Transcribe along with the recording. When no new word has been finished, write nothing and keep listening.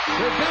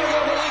They're betting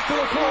on the length of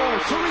the floor.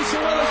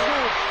 Teresa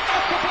Weatherspoon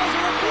at the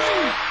buzzer of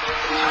three.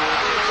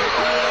 She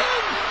put it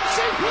in!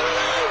 She put it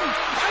in!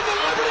 And the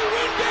Liberty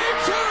win game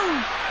two!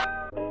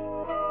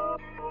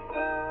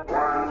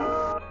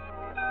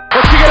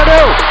 What's she gonna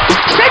do?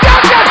 She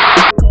got it!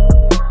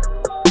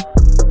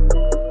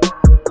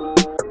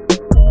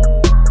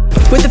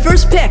 With the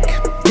first pick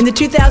in the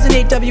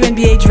 2008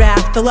 WNBA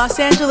draft, the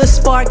Los Angeles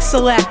Sparks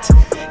select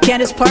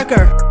Candace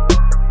Parker.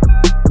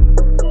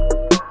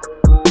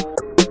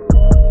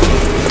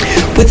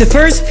 With the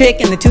first pick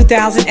in the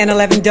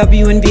 2011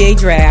 WNBA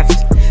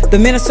draft, the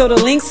Minnesota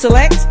Lynx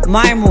select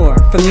Maya Moore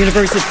from the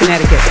University of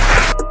Connecticut.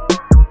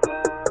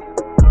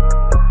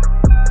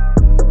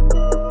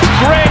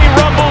 Gray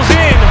rumbles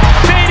in,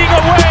 fading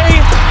away.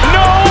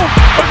 No,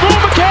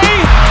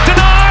 Agumake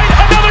denied.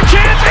 Another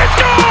chance. It's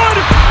good.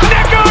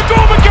 Nneka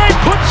Agumake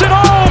puts it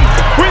home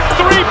with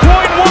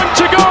 3.1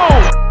 to go.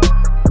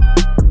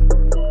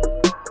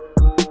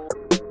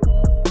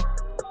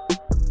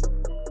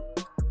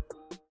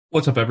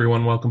 What's up,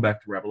 everyone? Welcome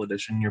back to Rebel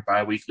Edition, your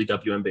bi-weekly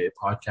WNBA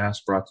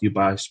podcast brought to you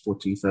by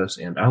Sports Ethos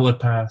and Outlet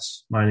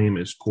Pass. My name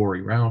is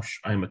Corey Roush.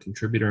 I am a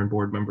contributor and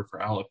board member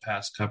for Outlet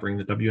Pass, covering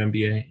the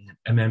WNBA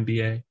and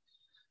MNBA.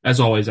 As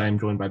always, I am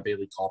joined by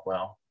Bailey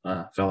Caldwell,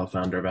 fellow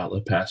founder of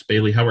Outlet Pass.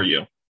 Bailey, how are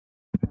you?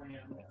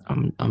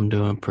 I'm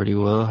doing pretty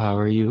well. How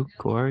are you,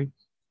 Corey?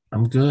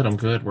 I'm good.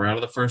 We're out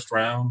of the first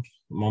round.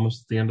 I'm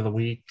almost at the end of the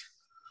week.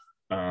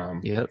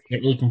 Can't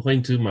really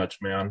complain too much,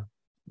 man.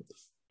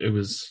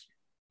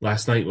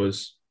 Last night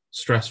was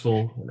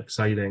stressful and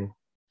exciting.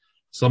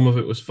 Some of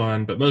it was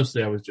fun, but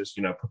mostly I was just,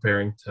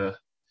 preparing to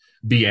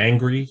be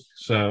angry.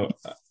 So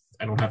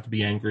I don't have to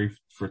be angry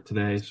for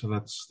today. So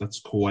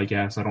that's cool, I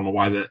guess. I don't know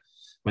why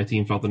my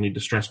team felt the need to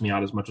stress me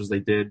out as much as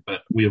they did,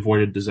 but we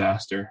avoided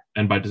disaster.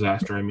 And by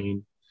disaster, I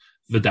mean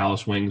the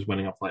Dallas Wings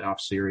winning a playoff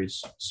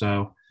series.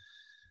 So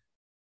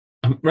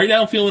right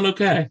now I'm feeling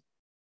okay.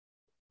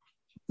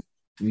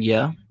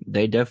 Yeah,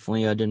 they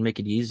definitely didn't make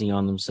it easy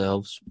on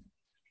themselves.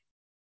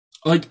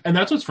 And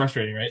that's what's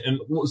frustrating, right?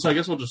 And so I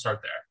guess we'll just start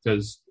there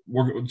because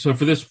for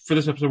this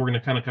episode we're going to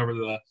kind of cover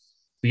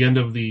the end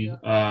of the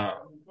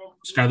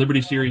Sky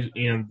Liberty series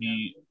and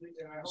the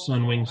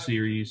Sun Wing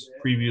series,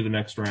 preview the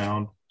next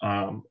round,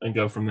 and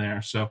go from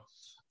there. So,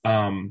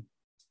 I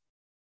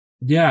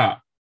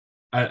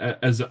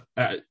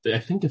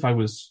think if I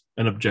was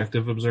an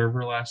objective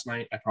observer last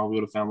night, I probably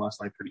would have found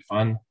last night pretty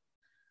fun.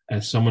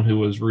 As someone who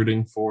was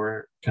rooting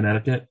for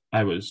Connecticut,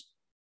 I was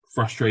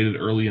frustrated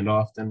early and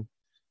often.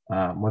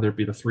 Whether it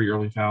be the 3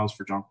 early fouls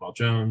for Jonquel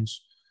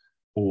Jones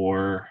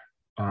or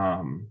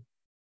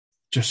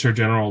just her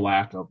general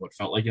lack of what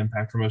felt like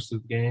impact for most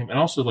of the game. And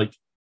also, I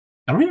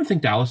don't even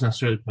think Dallas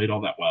necessarily played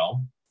all that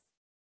well,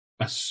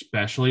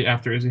 especially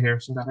after Izzy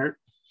Harrison got hurt.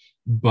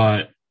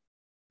 But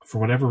for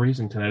whatever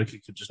reason,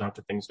 Connecticut could just not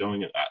get things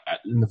going.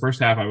 In the first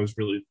half, I was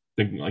really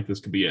thinking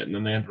this could be it. And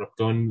then they ended up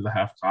going into the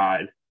half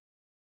tied.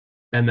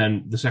 And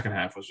then the second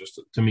half was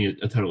just, to me,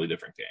 a totally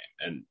different game.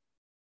 And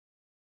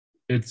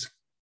it's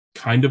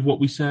kind of what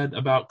we said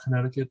about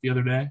Connecticut the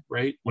other day,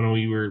 right? When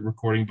we were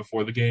recording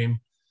before the game.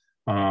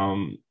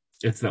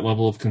 It's that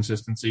level of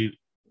consistency.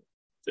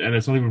 And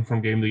it's not even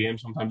from game to game.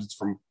 Sometimes it's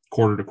from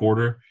quarter to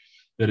quarter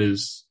that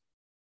is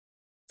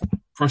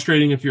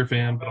frustrating if you're a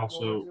fan, but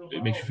also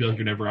it makes you feel like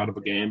you're never out of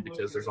a game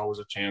because there's always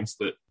a chance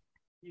that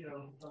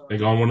they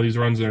go on one of these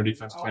runs and their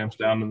defense clamps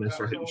down and they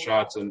start hitting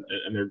shots and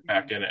they're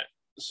back in it.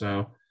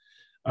 So,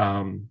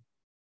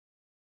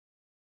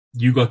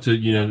 you got to,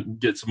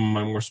 get some of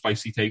my more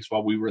spicy takes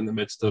while we were in the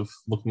midst of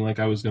looking like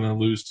I was going to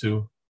lose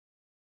to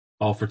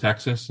All for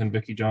Texas and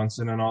Vicki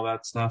Johnson and all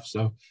that stuff.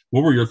 So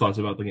what were your thoughts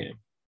about the game?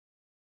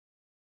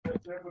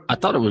 I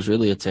thought it was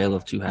really a tale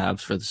of two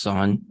halves for the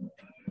Sun.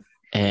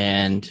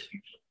 And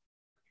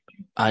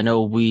I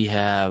know we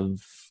have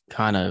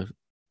kind of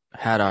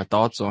had our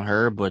thoughts on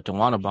her, but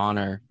DeWanna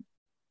Bonner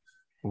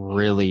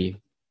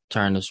really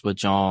turned the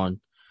switch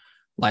on.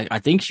 I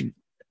think she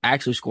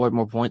actually scored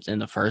more points in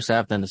the first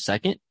half than the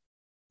second.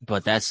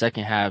 But that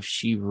second half,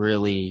 she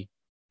really,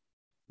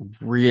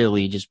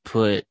 really just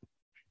put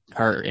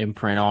her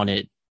imprint on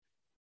it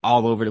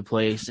all over the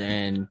place.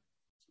 And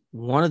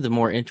one of the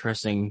more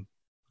interesting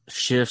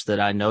shifts that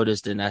I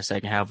noticed in that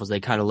second half was they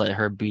kind of let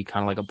her be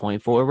kind of like a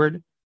point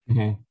forward.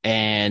 Mm-hmm.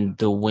 And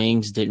the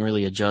Wings didn't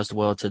really adjust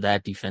well to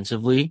that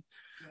defensively.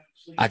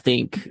 I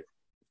don't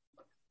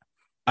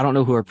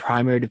know who her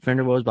primary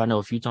defender was, but I know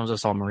a few times I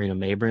saw Marina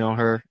Mabry on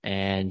her,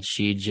 and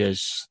she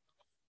just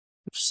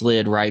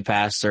slid right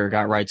past her,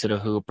 got right to the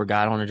hoop, or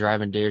got on a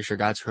driving dish, or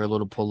got to her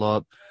little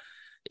pull-up.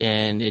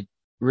 And it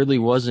really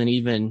wasn't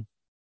even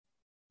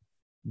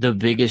the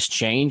biggest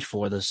change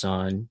for the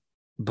Sun,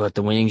 but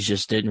the Wings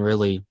just didn't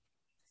really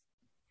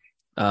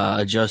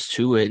adjust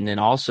to it. And then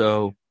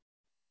also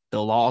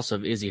the loss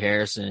of Izzy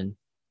Harrison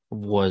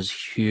was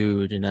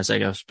huge in that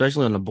second,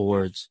 especially on the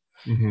boards,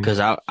 because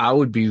I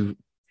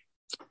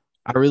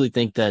really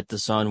think that the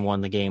Sun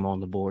won the game on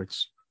the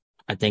boards.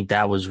 I think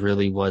that was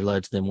really what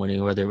led to them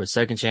winning, whether it was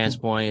second chance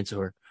points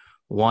or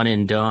one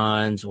and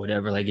dones,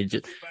 whatever.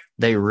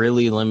 they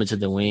really limited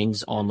the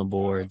Wings on the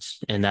boards,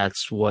 and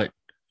that's what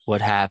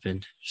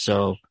happened.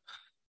 So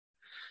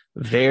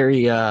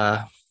very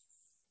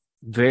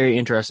very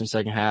interesting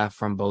second half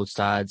from both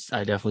sides.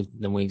 I definitely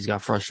the Wings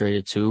got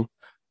frustrated too.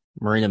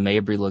 Marina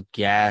Mabrey looked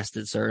gassed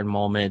at certain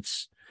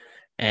moments,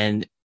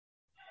 and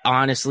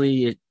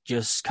honestly, it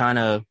just kind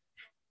of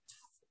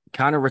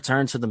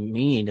returned to the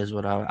mean is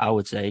what I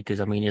would say, because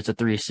I mean it's a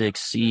 3-6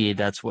 seed.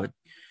 That's what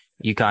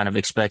you kind of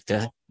expect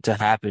to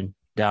happen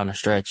down the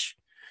stretch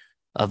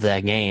of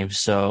that game.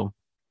 So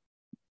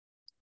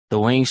the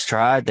Wings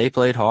tried, they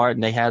played hard,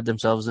 and they had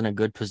themselves in a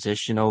good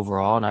position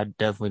overall. And I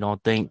definitely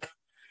don't think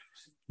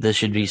this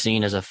should be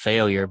seen as a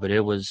failure, but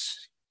it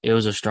was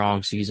a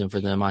strong season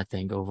for them, I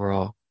think,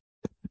 overall.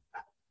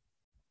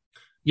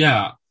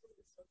 Yeah,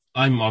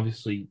 I'm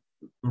obviously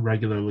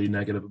regularly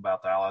negative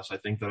about Dallas. I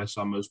think that I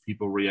saw most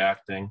people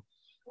reacting,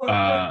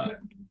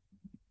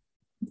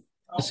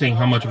 saying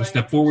how much of a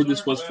step forward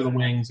this was for the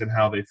Wings and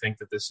how they think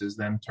that this is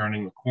them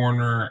turning the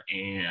corner.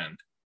 And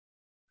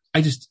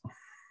I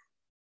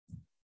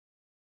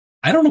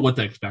don't know what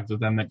to expect of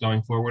them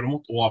going forward. And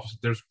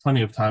there's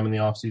plenty of time in the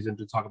offseason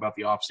to talk about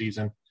the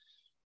offseason.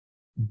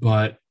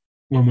 But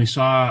when we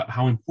saw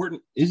how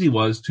important Izzy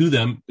was to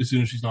them as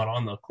soon as she's not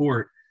on the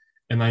court,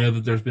 and I know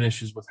that there's been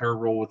issues with her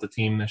role with the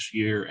team this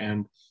year,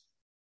 and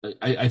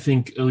I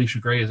think Alicia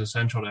Gray is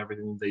essential to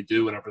everything that they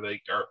do whenever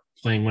they are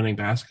playing winning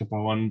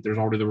basketball. And there's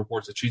already the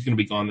reports that she's going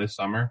to be gone this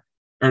summer,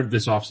 or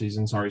this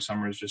offseason. Sorry,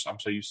 summer is just, I'm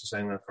so used to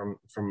saying that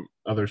from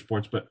other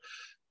sports. But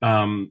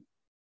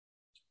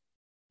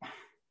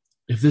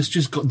if this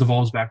just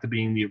devolves back to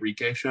being the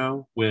Enrique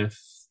show with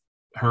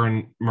her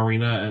and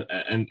Marina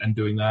and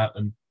doing that,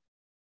 and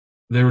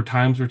there were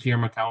times where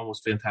Tierra McCowan was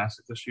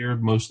fantastic this year,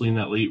 mostly in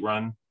that late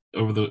run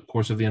over the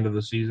course of the end of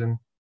the season.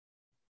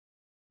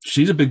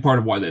 She's a big part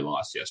of why they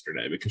lost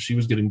yesterday, because she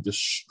was getting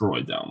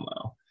destroyed down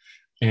low.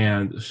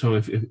 And so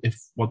if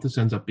what this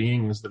ends up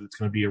being is that it's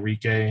going to be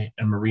Enrique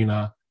and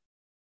Marina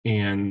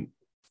and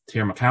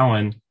Tierra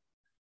McCowan,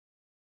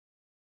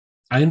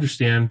 I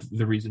understand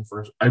the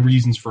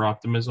reasons for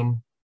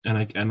optimism, and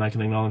I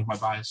can acknowledge my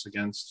bias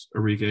against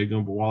Enrique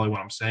Ogunbowale when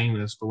I'm saying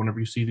this. But whenever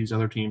you see these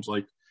other teams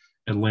like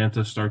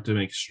Atlanta start to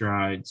make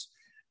strides,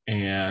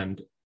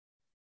 and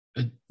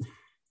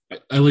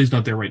LA's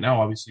not there right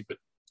now, obviously, but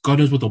God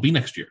knows what they'll be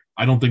next year.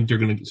 I don't think they're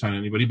going to sign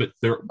anybody, but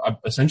they're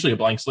essentially a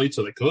blank slate,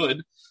 so they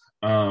could.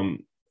 So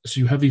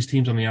you have these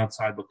teams on the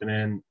outside looking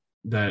in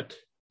that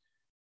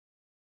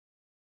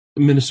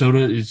Minnesota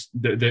is.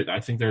 I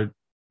think they're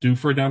due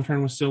for a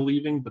downturn with still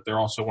leaving, but they're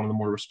also one of the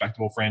more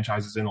respectable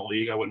franchises in the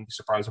league. I wouldn't be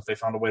surprised if they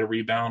found a way to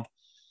rebound.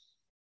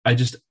 I'm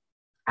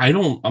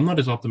not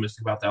as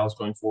optimistic about Dallas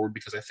going forward,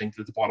 because I think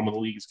that the bottom of the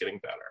league is getting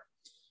better.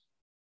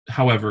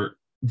 However,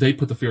 they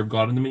put the fear of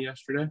God into me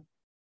yesterday,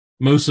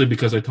 mostly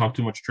because I talked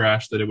too much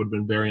trash that it would have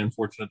been very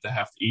unfortunate to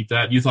have to eat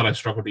that. You thought I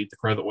struggled to eat the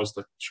crow that was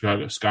the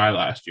Chicago Sky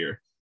last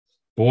year.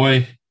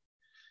 Boy,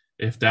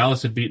 if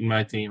Dallas had beaten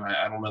my team,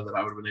 I don't know that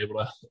I would have been able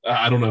to.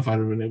 I don't know if I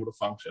would have been able to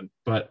function.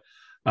 But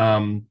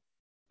I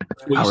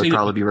would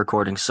probably be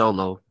recording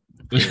solo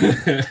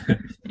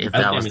if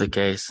that was the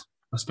case,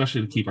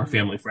 especially to keep our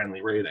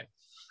family-friendly rating.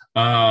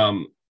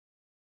 But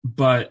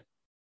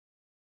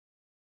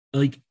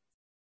like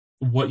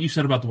what you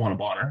said about DeWanna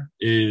Bonner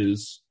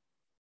is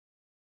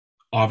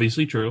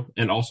obviously true,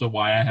 and also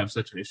why I have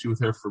such an issue with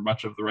her for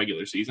much of the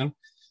regular season,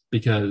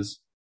 because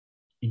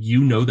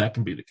that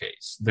can be the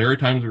case. There are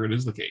times where it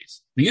is the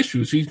case. The issue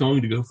is she's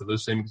going to go for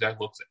those same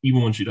exact looks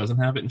even when she doesn't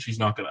have it, and she's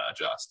not going to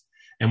adjust.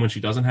 And when she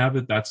doesn't have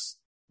it, that's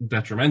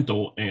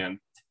detrimental, and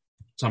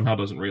somehow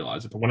doesn't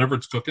realize it. But whenever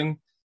it's cooking,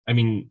 I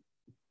mean,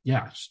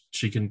 yeah,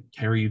 she can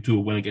carry you to a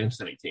win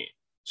against any team.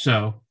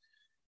 So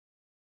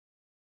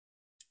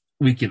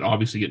we can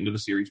obviously get into the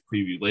series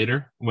preview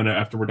later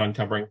after we're done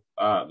covering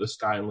the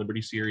Sky and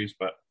Liberty series,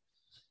 but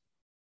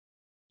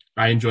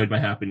I enjoyed my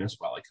happiness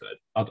while I could.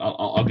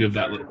 I'll give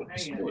that little bit of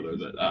spoiler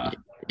that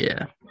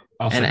yeah.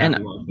 And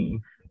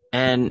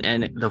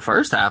the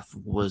first half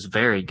was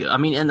very good. I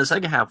mean, and the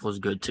second half was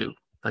good too.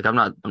 Like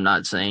I'm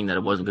not saying that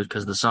it wasn't good,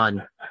 because the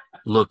Sun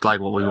looked like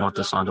what we want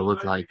the Sun to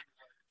look like.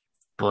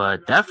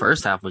 But that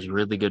first half was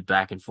really good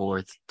back and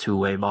forth,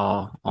 two-way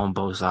ball on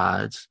both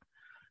sides.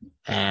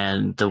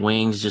 And the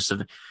Wings just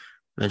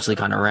eventually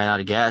kind of ran out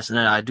of gas. And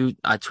then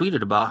I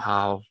tweeted about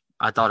how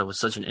I thought it was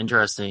such an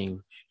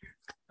interesting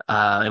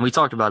and we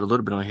talked about it a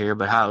little bit on here,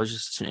 but how it was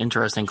just such an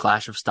interesting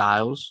clash of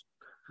styles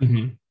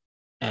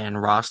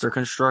and roster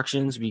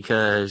constructions,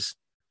 because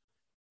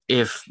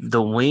if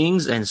the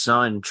Wings and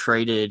Sun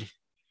traded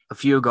a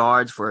few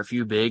guards for a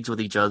few bigs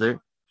with each other,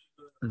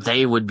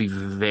 they would be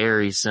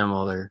very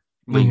similarly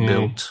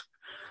built,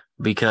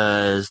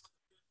 because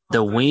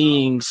the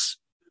Wings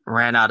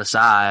ran out of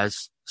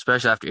size,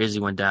 especially after Izzy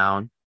went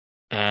down.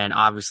 And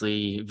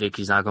obviously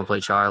Vicky's not going to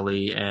play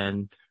Charlie.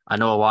 And I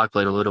know Awak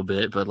played a little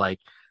bit, but like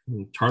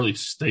Charlie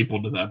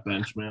stapled to that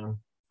bench, man,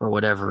 for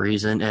whatever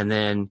reason. And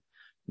then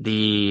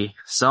the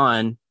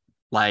Sun,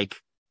 like,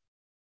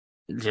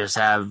 just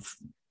have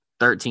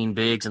 13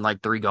 bigs and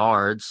like 3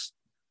 guards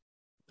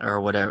or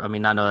whatever. I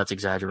mean, I know that's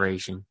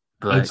exaggeration,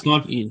 but It's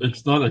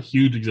not a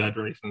huge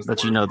exaggeration.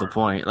 But you know the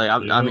point. Like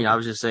I mean, I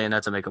was just saying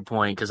that to make a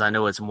point because I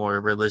know it's more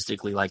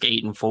realistically like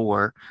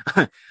 8-4,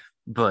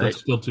 but that's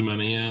still too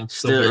many. Yeah,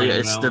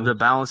 the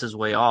balance is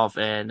way off,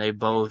 and they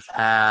both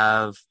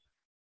have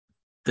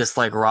this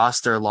like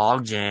roster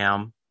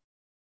logjam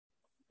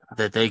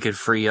that they could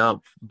free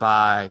up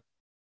by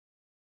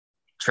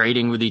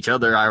trading with each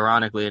other.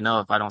 Ironically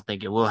enough, I don't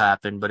think it will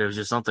happen, but it was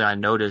just something I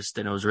noticed,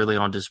 and it was really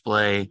on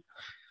display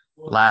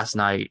last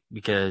night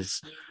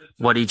because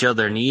what each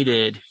other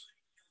needed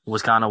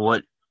was kind of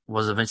what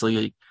was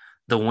eventually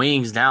the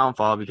Wings'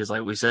 downfall, because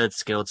like we said,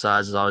 skilled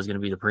size is always going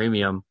to be the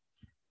premium.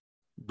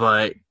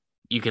 But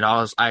you can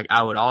also,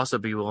 I would also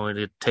be willing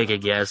to take a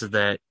guess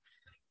that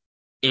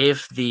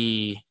if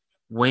the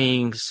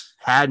Wings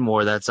had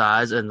more of that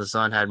size and the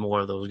Sun had more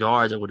of those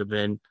guards, it would have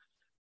been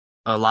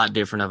a lot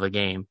different of a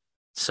game.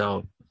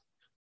 So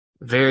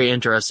very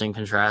interesting,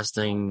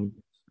 contrasting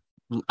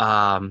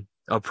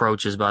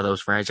approaches by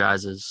those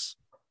franchises,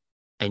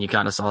 and you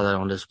kind of saw that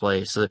on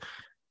display. So,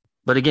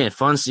 but again,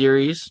 fun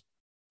series,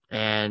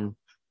 and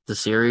the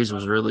series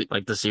was really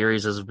the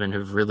series has been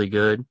really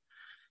good,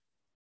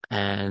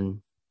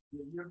 and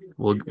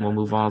we'll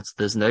move on to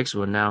this next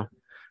one now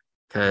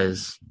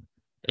because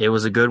it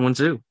was a good one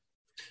too.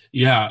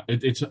 Yeah,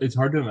 it's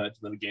hard to imagine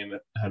that a game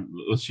that had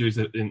a series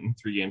that in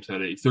 3 games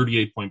had a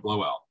 38-point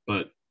blowout,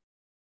 but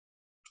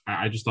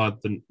I just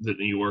thought that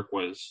New York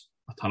was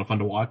a ton of fun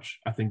to watch.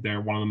 I think they're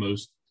one of the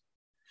most,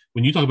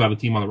 when you talk about a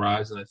team on the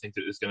rise, and I think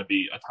that it's going to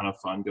be a ton of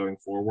fun going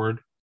forward.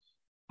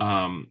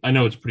 I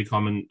know it's a pretty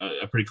common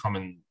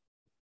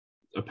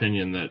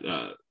opinion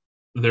that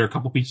they're a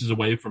couple pieces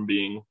away from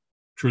being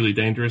truly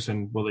dangerous,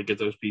 and will they get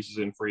those pieces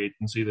in free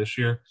agency this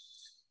year?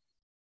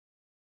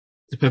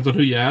 Depends on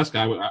who you ask.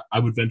 I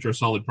would venture a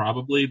solid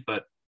probably,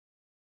 but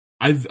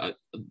I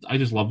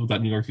just love what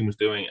that New York team was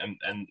doing,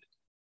 and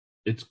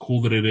it's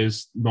cool that it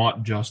is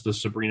not just the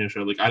Sabrina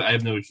show. Like I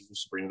have no issues with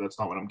Sabrina. That's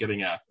not what I'm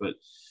getting at. But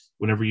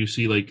whenever you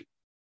see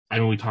I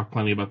know we talked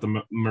plenty about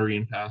the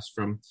Marine pass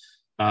from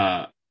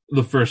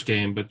the first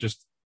game, but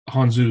just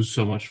Hanzu's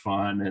so much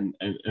fun,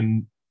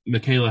 and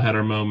Michaela had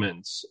her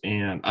moments,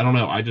 and I don't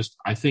know.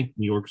 I think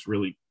New York's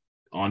really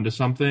onto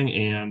something,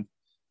 and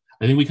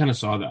I think we kind of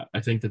saw that. I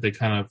think that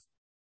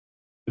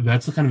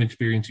that's the kind of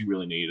experience you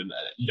really need. And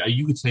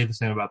you could say the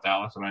same about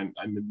Dallas, and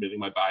I'm admitting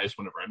my bias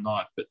whenever I'm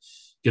not, but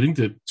getting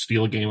to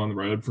steal a game on the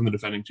road from the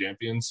defending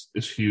champions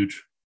is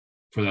huge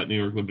for that New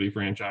York Liberty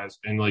franchise.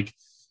 And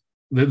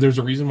there's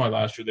a reason why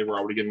last year they were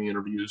already getting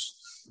interviews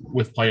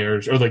with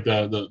players, or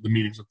the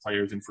meetings with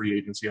players in free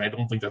agency. And I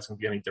don't think that's going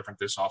to be any different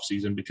this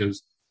offseason,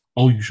 because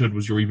all you showed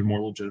was you're even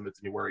more legitimate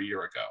than you were a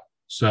year ago.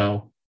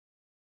 So,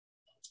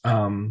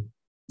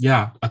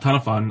 yeah, a ton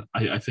of fun.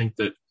 I think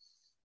that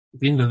at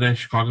the end of the day,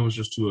 Chicago was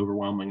just too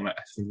overwhelming, and I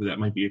think that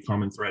might be a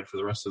common thread for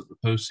the rest of the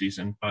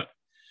postseason. But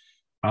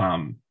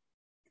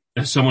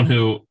as someone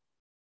who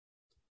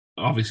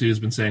obviously has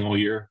been saying all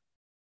year,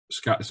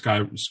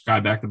 Sky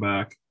back to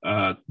back,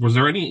 was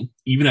there any,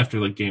 even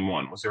after game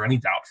one, was there any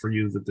doubt for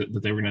you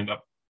that they were going to end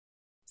up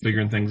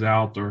figuring things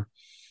out, or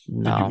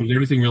no? Was there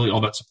anything really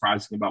all that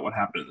surprising about what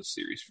happened in this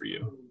series for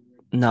you?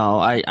 No,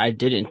 I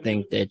didn't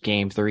think that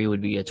Game 3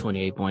 would be a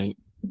 28-point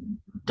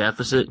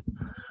deficit.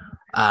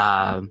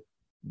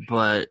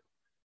 But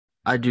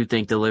I do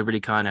think the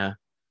Liberty kind of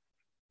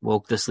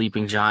woke the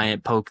sleeping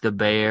giant, poked the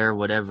bear,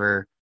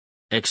 whatever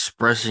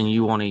expression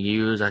you want to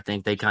use. I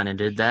think they kind of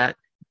did that.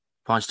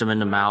 Punched them in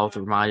the mouth,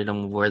 reminded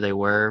them of where they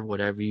were,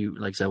 whatever you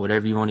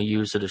want to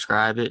use to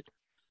describe it.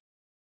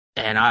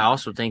 And I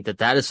also think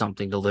that is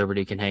something the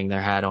Liberty can hang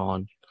their hat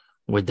on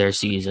with their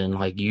season. I'm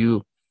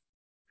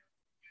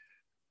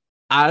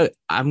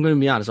going to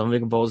be honest. I'm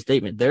making a bold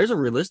statement. There's a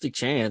realistic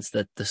chance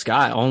that the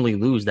Sky only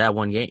lose that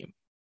one game.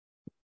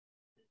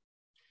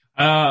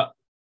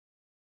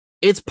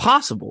 It's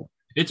possible.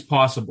 It's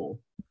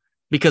possible.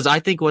 Because I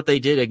think what they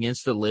did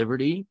against the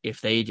Liberty, if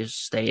they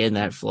just stay in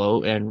that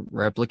flow and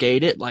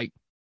replicate it,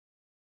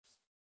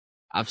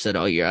 I've said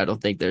all year, I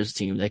don't think there's a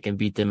team that can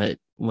beat them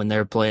when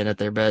they're playing at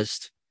their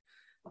best.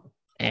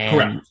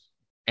 Correct.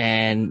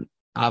 And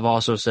I've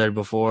also said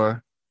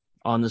before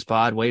on this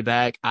pod way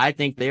back, I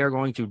think they are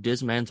going to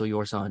dismantle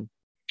your Sun.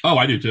 Oh,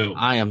 I do too.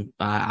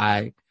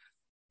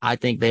 I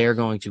think they are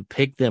going to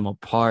pick them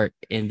apart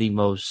in the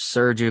most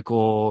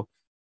surgical,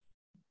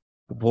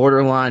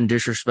 borderline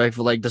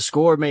disrespectful. The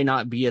score may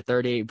not be a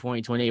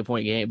 38-point,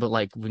 28-point game, but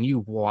when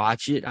you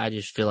watch it, I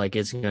just feel like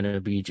it's going to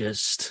be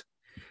just.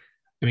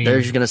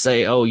 They're just going to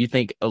say, "Oh, you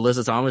think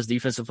Alyssa Thomas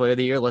Defensive Player of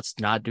the Year? Let's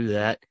not do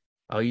that.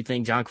 Oh, you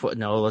think John Foot?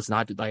 No, let's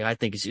not do." I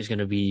think it's just going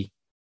to be.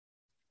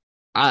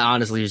 I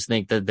honestly just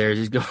think that they're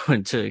just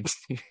going to.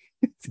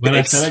 When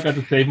I said I got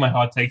to save my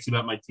hot takes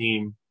about my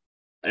team.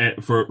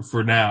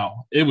 For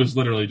now, it was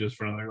literally just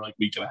for another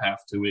week and a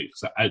half, 2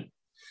 weeks.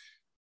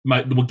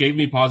 What gave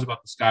me pause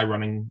about the Sky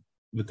running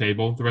the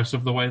table the rest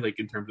of the way,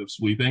 in terms of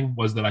sweeping,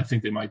 was that I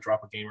think they might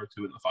drop a game or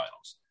two in the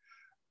finals.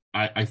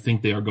 I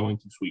think they are going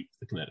to sweep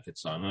the Connecticut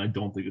Sun, and I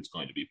don't think it's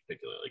going to be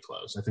particularly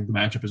close. I think the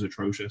matchup is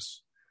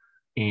atrocious,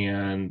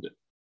 and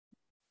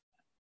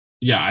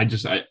yeah, I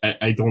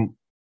don't.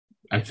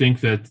 I think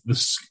that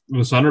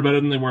the Sun are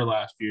better than they were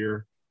last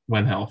year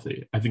when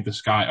healthy. I think the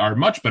Sky are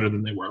much better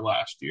than they were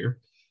last year.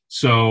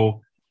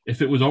 So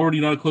if it was already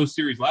not a close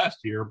series last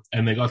year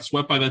and they got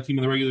swept by that team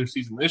in the regular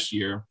season this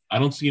year, I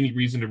don't see any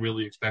reason to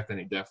really expect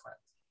any different.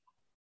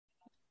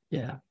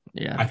 Yeah.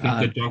 I think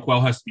that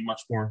Jonquel has to be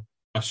much more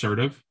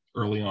assertive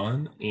early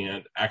on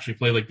and actually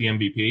play like the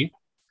MVP.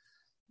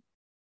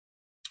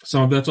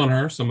 Some of that's on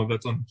her, some of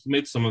that's on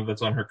teammates, some of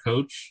that's on her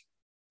coach.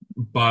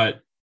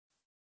 But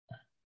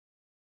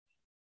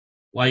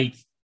like,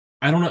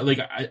 I don't know. Like,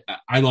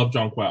 I love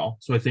Jonquel,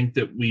 so I think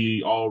that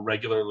we all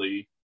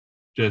regularly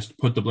just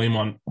put the blame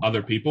on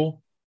other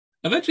people.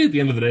 Eventually, at the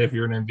end of the day, if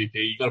you're an MVP,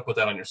 you got to put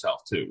that on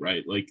yourself too,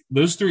 right? Like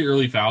those 3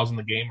 early fouls in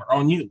the game are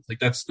on you. Like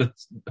that's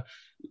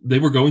they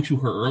were going to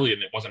her early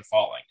and it wasn't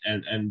falling,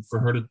 and for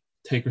her to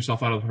take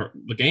herself out of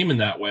the game in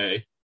that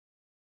way,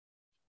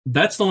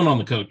 that's the one on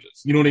the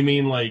coaches. You know what I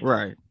mean? Like,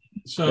 right.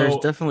 So there's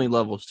definitely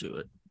levels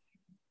to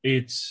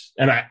it.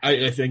 And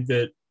I think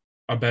that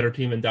a better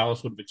team than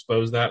Dallas would have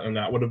exposed that, and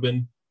that would have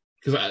been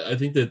because I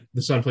think that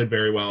the Sun played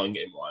very well in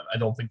game 1. I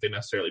don't think they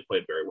necessarily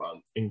played very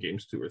well in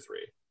games 2 or 3.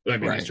 I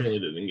mean, They certainly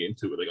did in game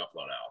 2 where they got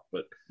blown out,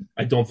 but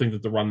I don't think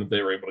that the run that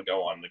they were able to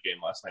go on in the game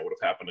last night would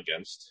have happened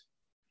against.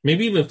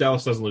 Maybe even if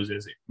Dallas doesn't lose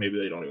Izzy, maybe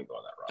they don't even go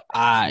on that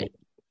run.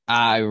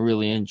 I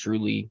really and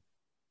truly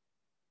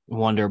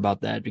wonder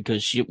about that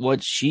because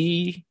what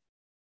she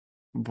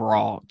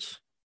brought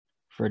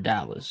for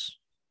Dallas,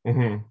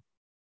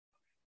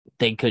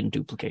 they couldn't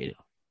duplicate it.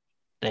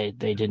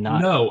 They did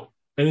not. No,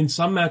 and in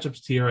some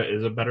matchups, Tiara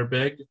is a better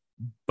big,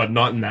 but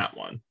not in that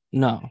one.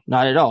 No,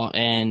 not at all.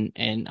 And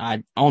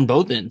I on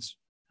both ends.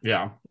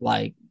 Yeah,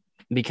 like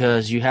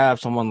because you have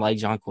someone like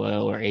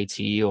Jonquel or AT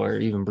or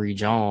even Bree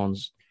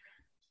Jones,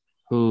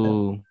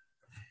 who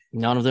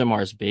none of them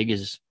are as big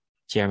as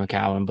Tiara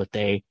McCowan, but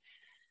they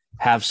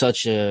have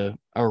such a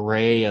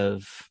array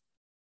of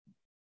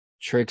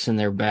tricks in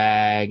their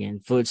bag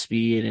and foot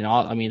speed and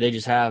all. I mean, they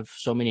just have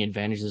so many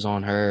advantages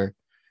on her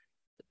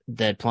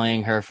that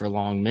playing her for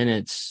long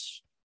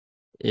minutes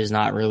is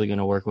not really going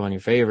to work well in your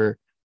favor.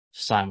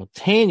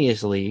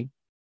 Simultaneously,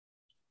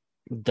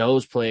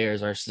 those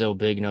players are still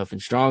big enough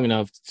and strong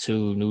enough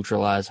to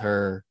neutralize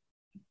her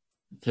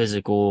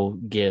physical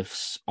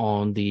gifts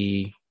on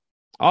the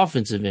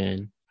offensive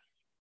end.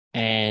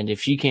 And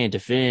if she can't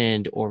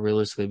defend or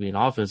realistically be an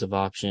offensive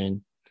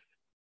option,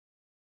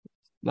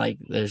 like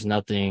there's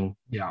nothing,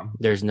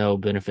 there's no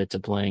benefit to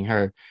playing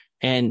her.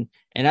 And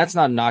that's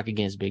not a knock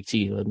against Big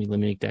T. Let me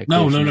make that clear.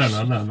 No,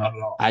 not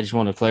at all. I just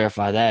want to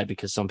clarify that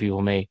because some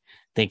people may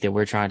think that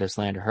we're trying to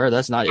slander her.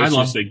 That's not. I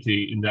love Big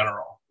T in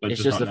general.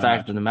 It's just the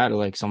fact of the matter.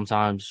 Like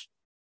sometimes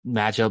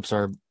matchups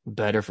are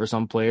better for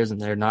some players and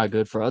they're not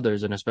good for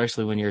others. And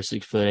especially when you're a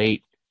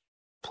 6'8"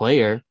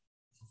 player,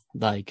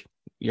 like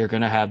you're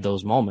gonna have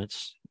those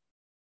moments.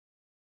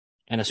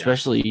 And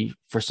especially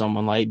for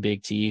someone like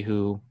Big T,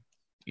 who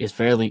is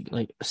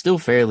still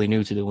fairly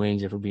new to the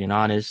Wings, if we're being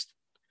honest,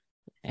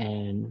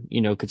 and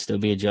could still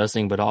be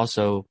adjusting. But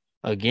also,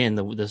 again,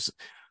 the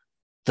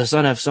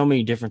Sun have so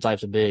many different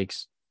types of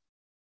bigs.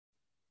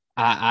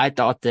 I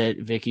thought that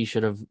Vicky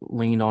should have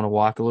leaned on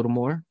Awak a little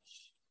more.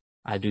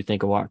 I do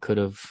think Awak could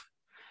have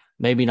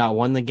maybe not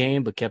won the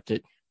game, but kept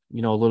it, a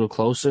little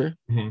closer.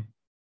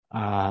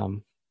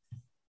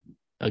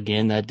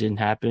 Again, that didn't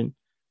happen,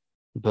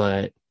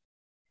 but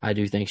I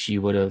do think she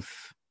would have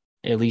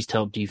at least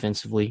helped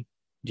defensively,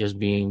 just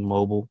being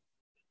mobile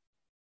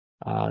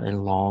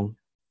and long.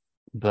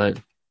 But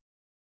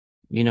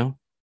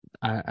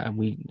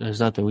there's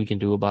nothing we can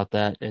do about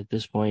that at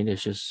this point.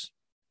 It's just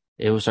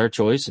it was her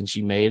choice, and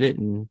she made it.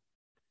 And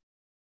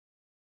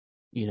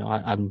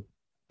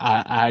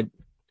I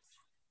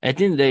at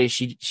the end of the day,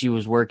 she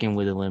was working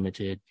with a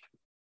limited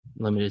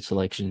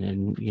selection,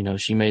 and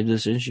she made the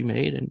decision she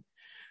made. And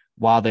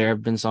while there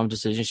have been some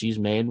decisions she's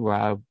made where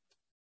I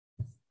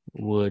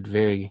would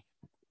very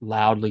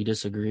loudly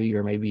disagree,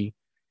 or maybe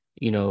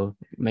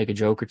make a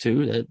joke or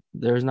two, that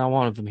there's not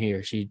one of them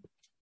here. She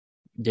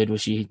did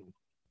what she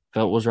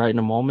felt was right in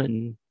the moment,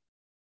 and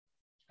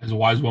as a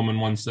wise woman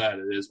once said,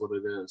 it is what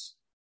it is.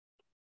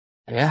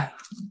 Yeah.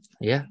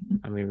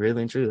 I mean,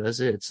 really and truly, that's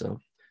it.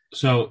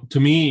 So to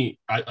me,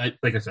 I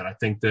like I said, I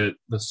think that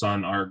the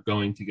Sun are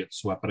going to get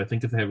swept, but I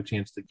think if they have a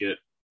chance to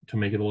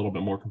make it a little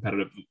bit more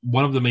competitive,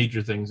 one of the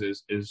major things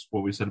is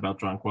what we said about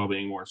Jonquel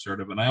being more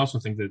assertive, and I also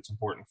think that it's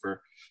important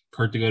for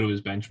Kurt to go to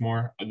his bench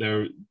more.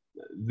 They're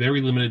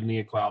very limited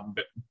Nia Cloud,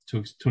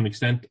 to an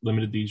extent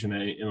limited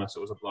Dejanay unless it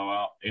was a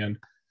blowout, and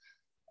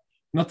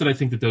not that I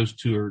think that those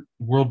two are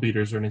world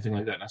beaters or anything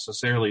like that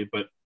necessarily,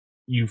 but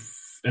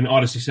and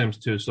Odyssey Sims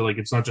too. So like,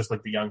 it's not just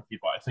like the young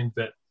people. I think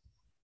that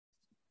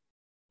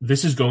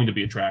this is going to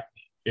be a track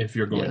meet if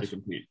you're going to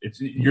compete.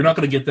 You're not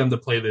going to get them to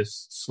play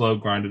this slow,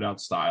 grinded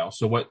out style.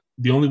 So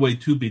the only way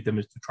to beat them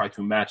is to try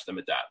to match them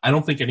at that. I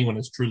don't think anyone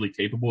is truly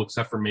capable,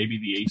 except for maybe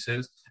the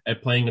Aces,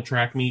 at playing a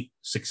track meet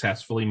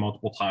successfully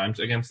multiple times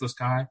against this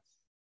guy.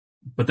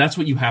 But that's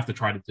what you have to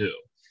try to do.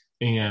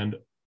 And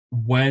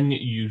when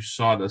you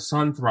saw the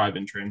Sun thrive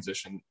in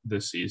transition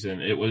this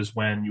season, it was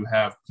when you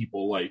have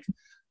people like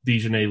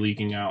Dejanay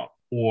leaking out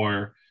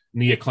or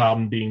Nia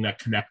Clouden being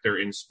that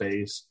connector in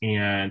space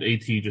and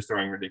AT just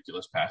throwing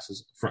ridiculous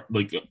passes for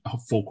like a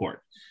full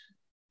court.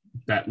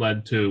 That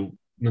led to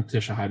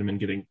Natisha Hiedeman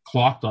getting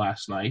clocked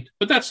last night,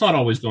 but that's not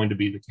always going to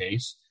be the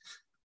case.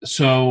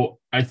 So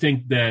I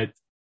think that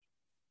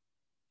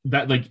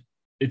like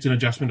it's an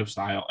adjustment of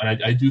style,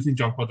 and I do think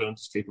Jonquel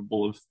Jones is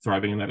capable of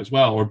thriving in that as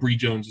well, or Bree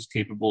Jones is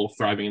capable of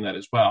thriving in that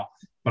as well.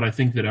 But I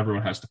think that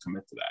everyone has to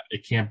commit to that.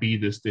 It can't be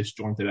this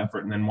disjointed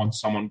effort, and then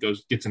once someone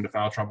gets into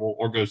foul trouble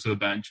or goes to the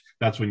bench,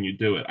 that's when you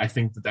do it. I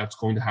think that that's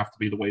going to have to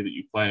be the way that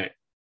you play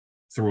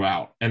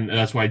throughout, and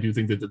that's why I do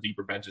think that the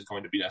deeper bench is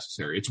going to be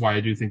necessary. It's why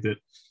I do think that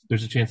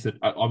there's a chance that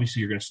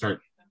obviously you're going to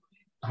start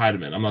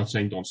Hiedeman. I'm not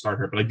saying don't start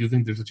her, but I do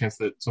think there's a chance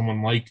that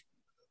someone like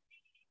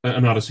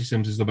an Odyssey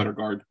Sims is the better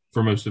guard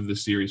for most of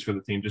this series for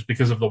the team, just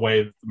because of the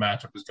way that the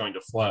matchup is going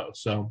to flow.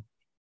 So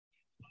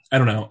I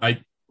don't know.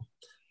 I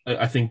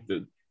think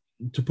that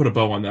to put a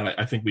bow on that,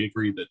 I think we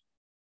agree that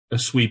a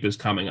sweep is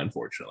coming,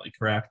 unfortunately,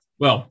 correct?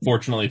 Well,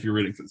 fortunately, if you're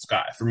rooting for the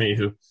Sky. For me,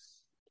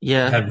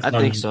 I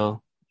think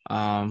so.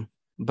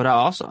 But I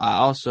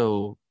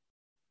also,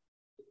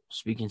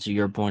 speaking to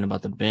your point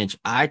about the bench,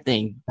 I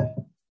think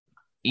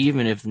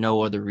even if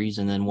no other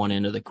reason than one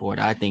end of the court,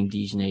 I think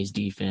Dejanay's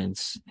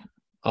defense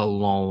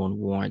alone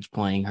warrants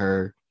playing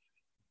her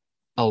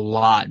a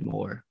lot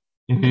more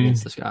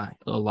against the Sky,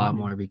 a lot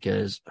more,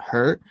 because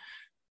her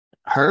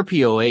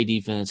POA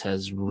defense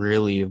has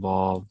really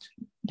evolved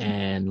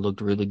and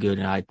looked really good.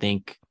 And I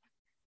think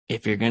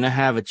if you're going to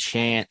have a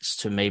chance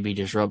to maybe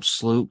disrupt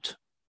Sloot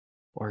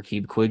or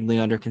keep Quigley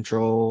under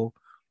control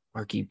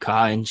or keep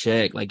Kai in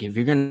check, like if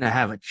you're going to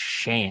have a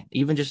chance,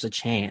 even just a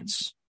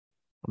chance,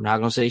 I'm not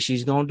going to say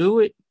she's going to do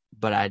it,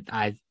 but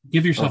I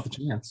give yourself a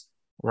chance.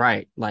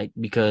 Right. Like,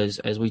 because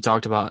as me and you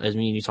talked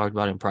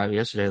about in private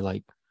yesterday,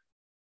 like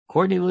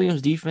Courtney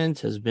Williams'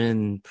 defense has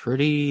been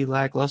pretty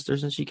lackluster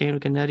since she came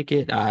to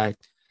Connecticut. I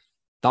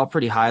thought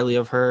pretty highly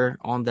of her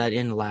on that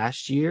end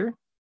last year.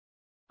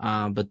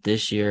 But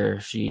this year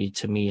she,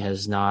 to me,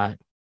 has not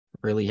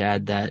really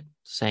had that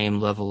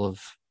same level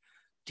of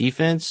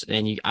defense.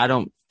 And I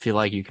don't feel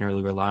like you can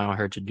really rely on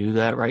her to do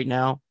that right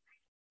now.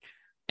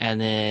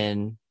 And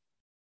then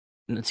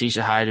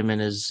Natisha Hiedeman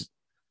is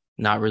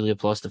not really a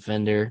plus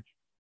defender.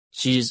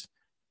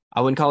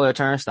 I wouldn't call her a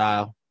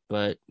turnstile,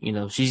 but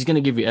she's going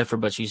to give you effort,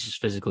 but she's just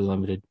physically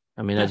limited.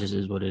 I mean, that just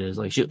is what it is.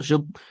 Like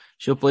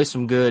she'll play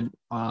some good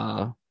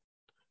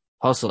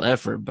hustle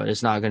effort, but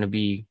it's not going to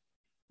be,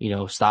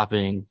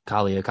 stopping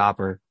Kalia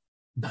Copper.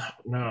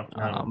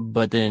 No.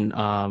 But then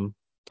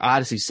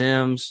Odyssey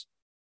Sims,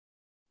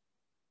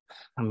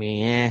 I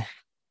mean,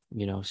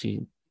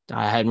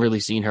 I hadn't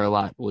really seen her a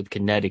lot with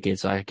Connecticut,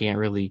 so I can't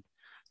really.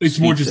 It's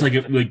more just like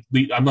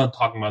I'm not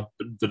talking about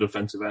the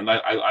defensive end.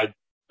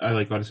 I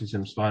like Odyssey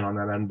Sims fine on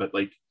that end, but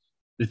like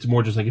it's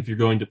more just like if you're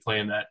going to play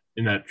in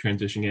that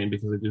transition game,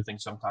 because I do think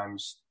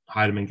sometimes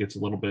Hiedeman gets a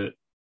little bit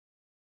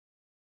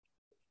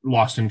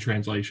lost in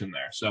translation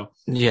there. So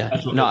yeah,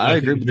 I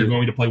agree. If you're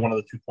going to play one of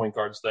the 2 point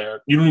guards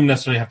there, you don't even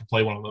necessarily have to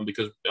play one of them,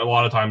 because a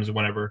lot of times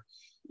whenever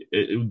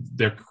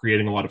they're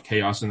creating a lot of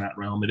chaos in that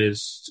realm, it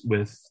is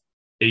with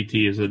AT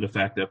as a de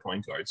facto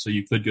point guard. So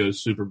you could go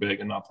super big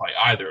and not play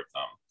either of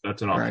them.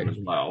 That's an option as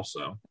well.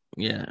 So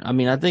yeah, I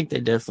mean, I think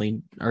they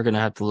definitely are going to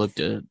have to look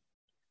to.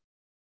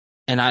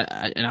 And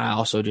I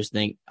also just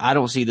think I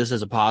don't see this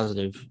as a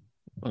positive.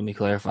 Let me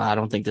clarify. I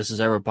don't think this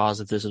is ever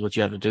positive. This is what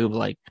you have to do. But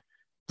like,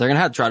 they're going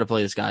to have to try to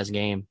play this guy's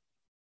game.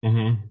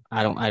 Mm-hmm.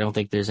 I don't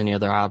think there's any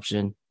other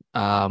option.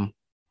 Unless,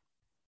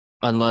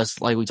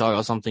 like we talk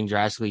about, something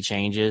drastically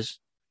changes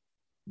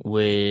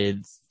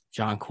with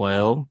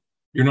Jonquel.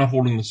 You're not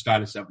holding the Sky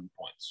to 70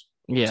 points.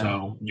 Yeah.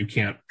 So you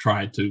can't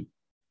try to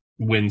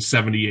win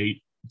 78-72.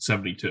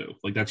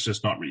 Like, that's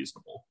just not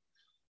reasonable.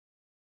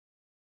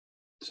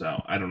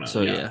 So I don't know.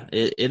 So yeah,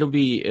 it'll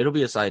be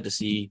a sight to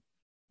see,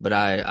 but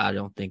I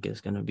don't think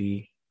it's gonna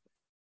be.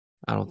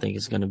 I don't think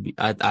it's gonna be.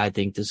 I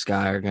think the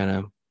Sky are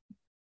gonna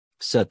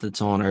set the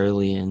tone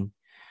early, and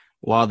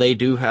while they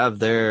do have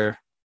their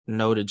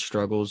noted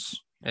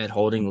struggles at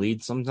holding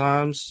leads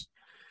sometimes,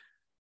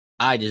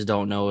 I just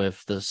don't know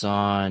if the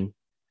Sun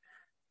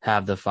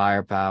have the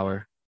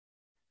firepower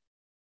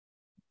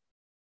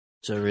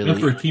to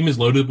really. For a team as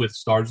loaded with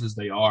stars as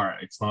they are,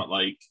 it's not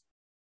like.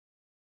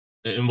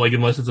 And like,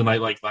 unless it's a night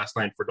like last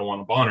night for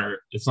DeWanna Bonner,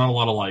 it's not a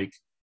lot of like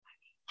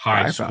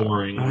high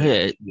scoring. Oh,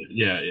 yeah.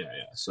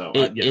 So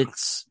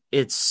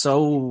it's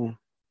so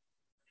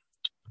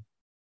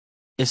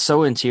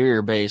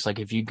interior based. Like,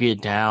 if you get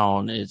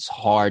down, it's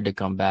hard to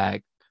come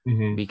back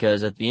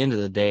because at the end of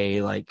the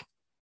day, like,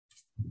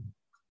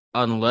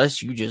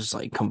 unless you just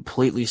like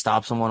completely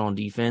stop someone on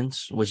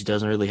defense, which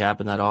doesn't really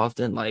happen that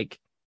often, like,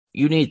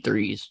 you need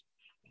threes.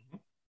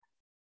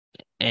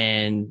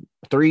 And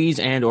threes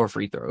and or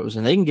free throws.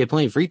 And they can get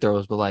plenty of free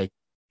throws, but like,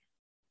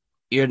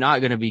 you're not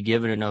going to be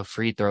given enough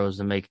free throws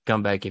to make a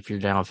comeback if you're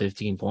down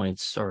 15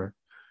 points or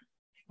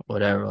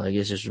whatever. Like,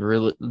 it's just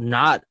really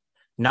not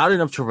not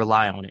enough to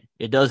rely on it.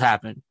 It does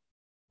happen,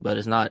 but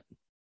it's not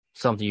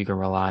something you can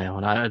rely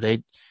on.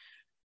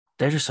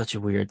 They're just such a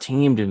weird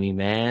team to me,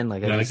 man.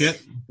 Like,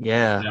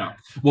 Yeah.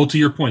 Well, to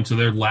your point, so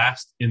they're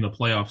last in the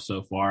playoffs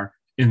so far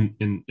in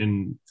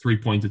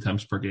 3-point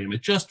attempts per game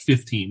at just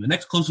 15. The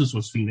next closest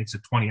was Phoenix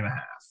at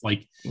 20.5.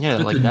 Like,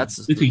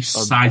 it's a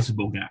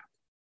sizable gap.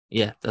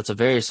 Yeah, that's a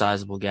very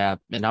sizable gap,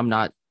 and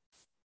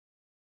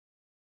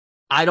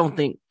I don't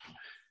think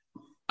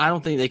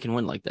they can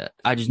win like that.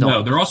 I just don't.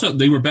 No,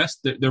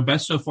 they're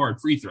best so far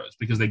at free throws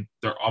because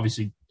they're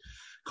obviously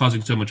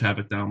causing so much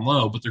havoc down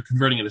low, but they're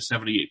converting at a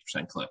 78%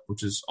 clip,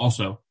 which is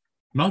also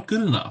not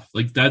good enough.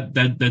 Like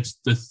that's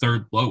the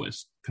third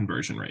lowest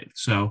conversion rate.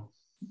 So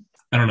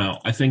I don't know.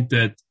 I think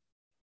that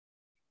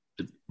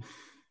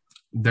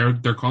their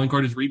calling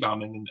card is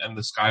rebounding, and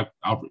the Sky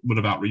would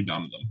have out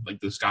rebounded them. Like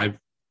the Sky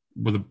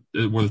were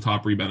the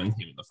top rebounding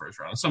team in the first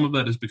round. And some of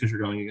that is because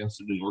you're going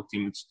against a New York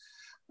team that's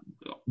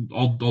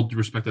all due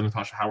respect to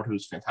Natasha Howard,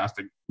 who's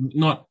fantastic,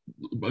 not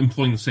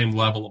employing the same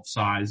level of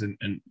size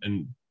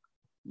and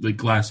the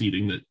glass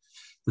eating that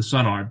the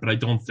Sun are, but I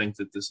don't think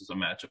that this is a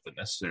matchup that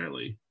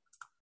necessarily.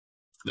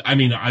 I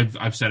mean,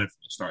 I've said it from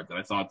the start that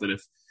I thought that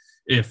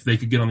if they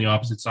could get on the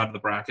opposite side of the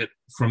bracket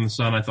from the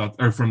Sun,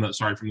 from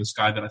the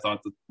Sky, that I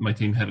thought that my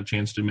team had a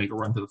chance to make a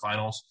run to the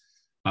finals.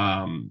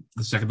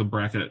 The second the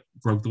bracket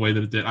broke the way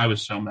that it did, I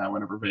was so mad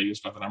whenever Vegas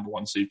got the number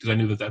 1 seed because I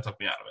knew that took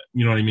me out of it.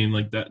 You know what I mean?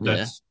 Like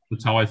that's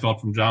how I felt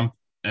from jump,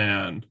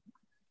 and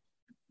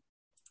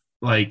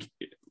like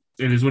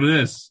it is what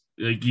it is.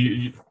 Like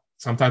you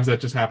sometimes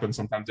that just happens.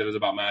 Sometimes it is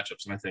about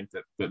matchups, and I think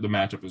that the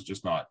matchup is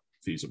just not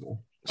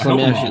feasible. So let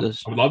me ask you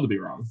this. I would love to be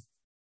wrong.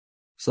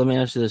 So let me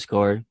ask you this,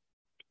 Corey.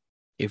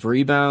 If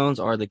rebounds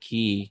are the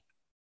key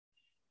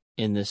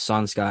in this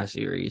Sun Sky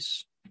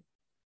series,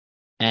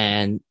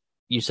 and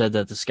you said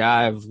that the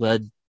Sky have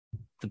led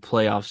the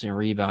playoffs in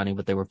rebounding,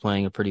 but they were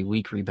playing a pretty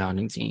weak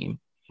rebounding team.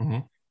 Mm-hmm.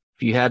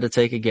 If you had to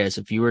take a guess,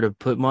 if you were to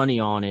put money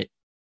on it,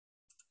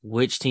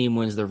 which team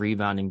wins the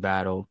rebounding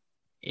battle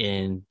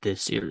in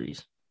this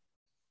series?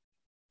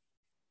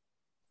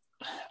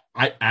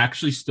 I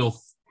actually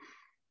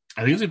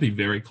I think it's going to be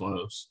very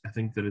close. I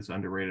think that it's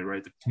underrated,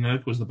 right? The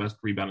Connecticut was the best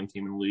rebounding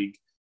team in the league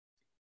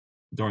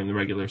during the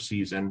regular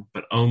season,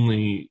 but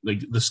only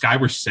like the Sky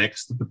were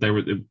 6th, but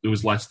it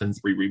was less than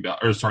 3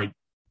 rebounds,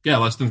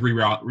 less than 3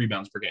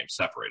 rebounds per game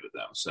separated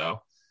them.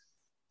 So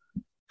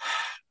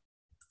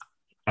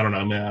I don't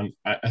know, man.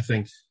 I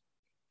think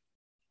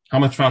how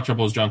much foul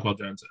trouble is Jonquel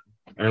Jones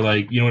in? Or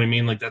like, you know what I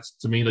mean? Like that's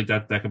to me, like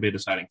that could be a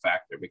deciding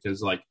factor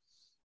because like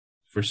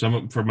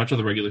for much of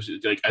the regular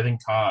season, like I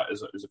think Ka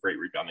is a great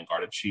rebounding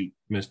guard, and she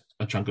missed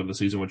a chunk of the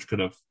season, which could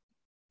have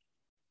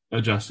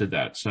adjusted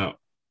that. So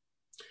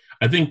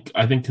I think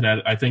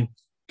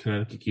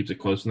Connecticut keeps it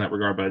close in that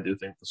regard, but I do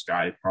think the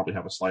Sky probably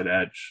have a slight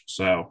edge.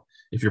 So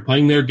if you're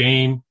playing their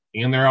game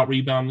and they're out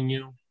rebounding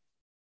you,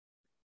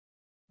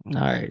 all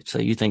right. So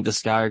you think the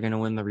Sky are going to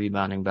win the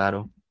rebounding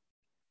battle?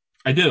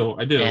 I do,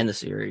 and the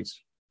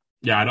series.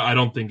 Yeah, I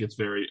don't think it's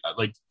very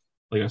like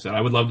I said.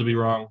 I would love to be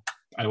wrong.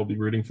 I will be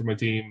rooting for my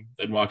team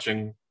and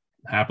watching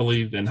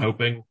happily and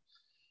hoping,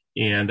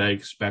 and I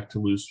expect to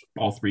lose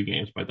all 3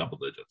 games by double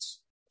digits.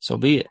 So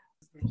be it.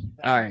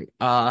 All right.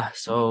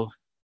 So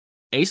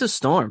Aces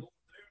Storm.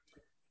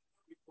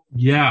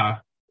 Yeah.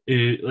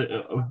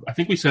 I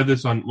think we said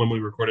this when we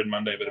recorded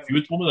Monday, but if you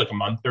had told me like a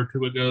month or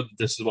 2 ago that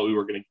this is what we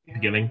were going to be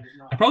getting,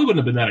 I probably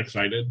wouldn't have been that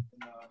excited.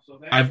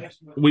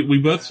 We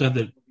both said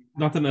that,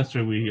 not that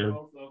necessarily we are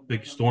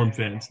big Storm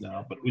fans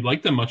now, but we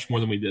like them much more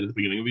than we did at the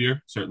beginning of the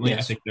year. Certainly. Yes,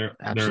 I think they're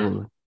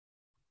absolutely.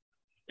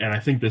 And I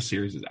think this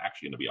series is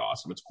actually going to be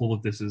awesome. It's cool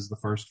that this is the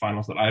first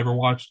finals that I ever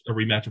watched, a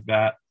rematch of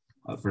that.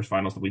 The first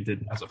finals that we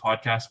did as a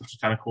podcast, which is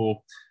kind of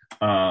cool.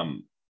 I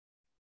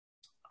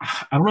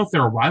don't know if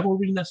they're a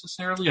rivalry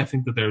necessarily. I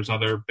think that there's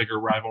other bigger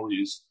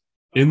rivalries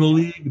in the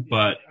league,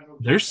 but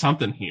there's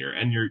something here.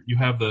 And you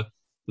have the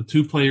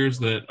 2 players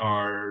that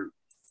are,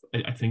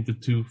 I think, the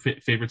 2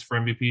 favorites for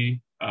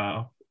MVP.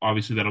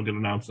 Obviously, that'll get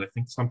announced, I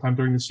think, sometime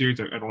during the series.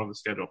 I don't have the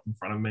schedule up in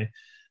front of me.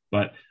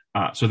 But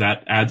so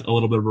that adds a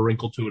little bit of a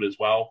wrinkle to it as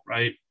well,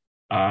 right?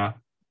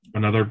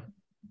 Another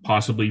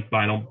possibly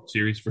final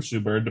series for Sue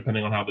Bird,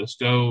 depending on how this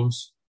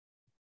goes.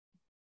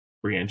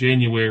 Brianne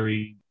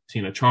January,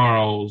 Tina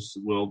Charles,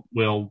 will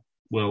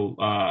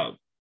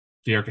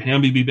Dearica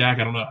Hamby be back?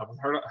 I don't know.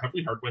 Have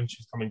we heard when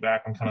she's coming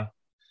back? I'm kind of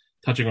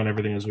touching on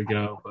everything as we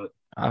go, but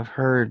I've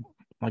heard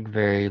like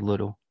very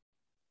little.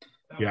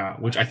 Yeah,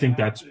 which I think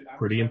that's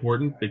pretty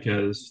important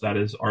because that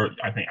is I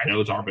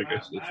know it's our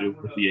biggest issue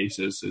with the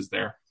Aces is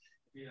their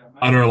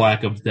utter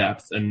lack of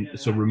depth, and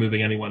so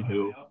removing anyone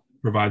who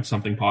provides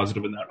something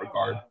positive in that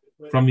regard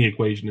from the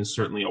equation is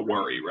certainly a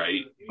worry,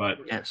 right? But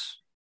yes,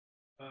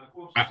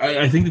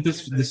 I think that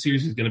this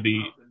series is going to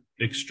be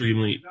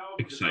extremely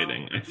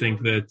exciting. I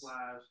think that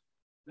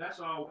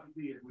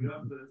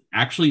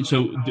actually,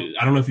 so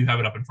I don't know if you have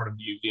it up in front of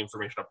you, the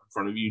information up in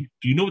front of you.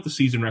 Do you know what the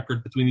season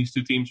record between these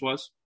 2 teams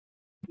was?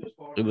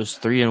 It was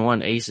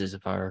 3-1 Aces,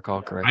 if I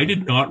recall correctly. I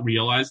did not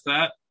realize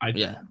that.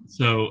 Yeah.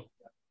 So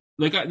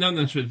not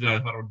necessarily that I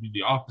thought it would be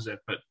the opposite,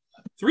 but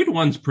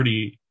 3-1's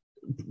pretty.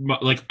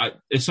 Like,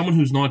 as someone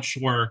who's not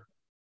sure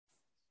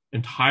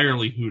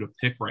entirely who to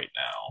pick right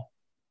now,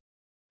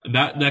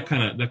 that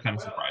kind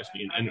of surprised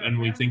me. And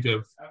we think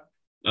of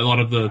a lot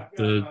of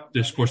the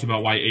discourse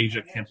about why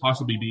A'ja can't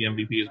possibly be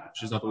MVP is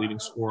she's not the leading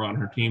scorer on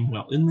her team.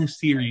 Well, in this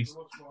series,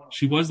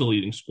 she was the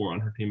leading scorer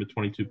on her team at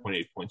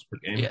 22.8 points per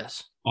game.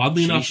 Yes.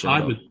 Oddly enough,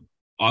 tied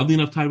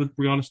with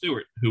Breanna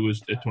Stewart, who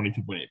was at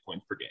 22.8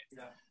 points per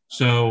game.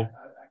 So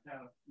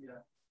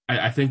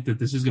I think that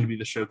this is going to be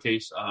the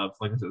showcase of,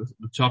 like I said,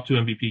 the top 2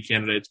 MVP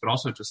candidates, but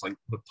also just like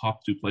the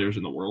top 2 players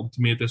in the world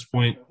to me at this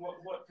point.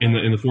 In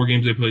the 4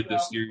 games they played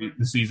this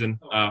season,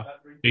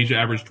 A'ja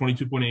averaged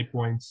 22.8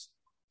 points,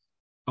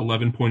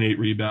 11.8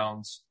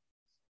 rebounds,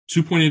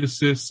 2.8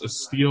 assists, a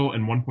steal,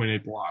 and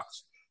 1.8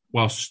 blocks,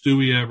 while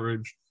Stewie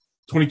averaged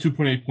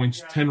 22.8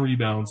 points, 10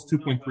 rebounds,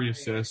 2.3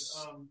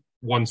 assists,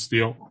 1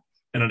 steal,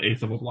 and an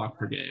eighth of a block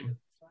per game.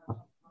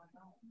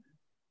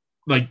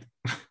 Like,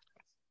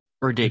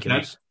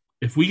 ridiculous.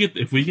 If we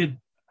get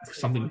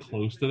something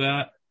close to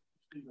that,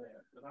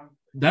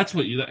 that's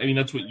what you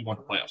want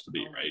the playoffs to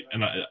be, right?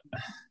 And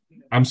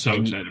I'm so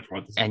excited for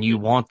what this. And you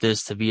want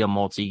this to be a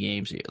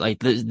multi-game series, like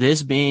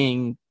this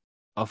being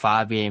a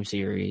 5-game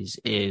series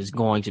is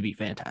going to be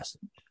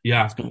fantastic.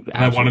 Yeah,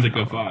 I wanted to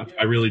go 5.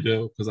 I really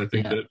do, because I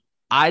think that.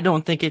 I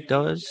don't think it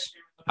does.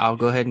 I'll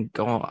go ahead and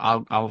go.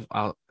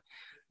 I'll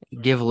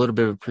give a little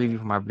bit of a preview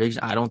for my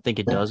prediction. I don't think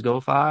it does go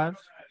 5.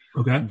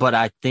 Okay. But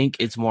I think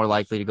it's more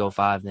likely to go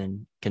 5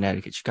 than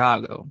Connecticut,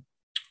 Chicago.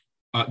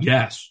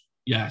 Yes.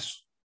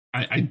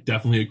 I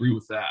definitely agree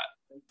with that.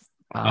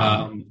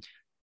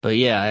 But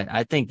yeah,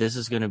 I think this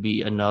is going to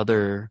be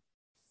another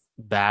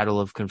battle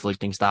of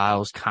conflicting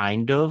styles,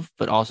 kind of,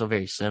 but also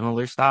very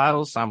similar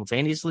styles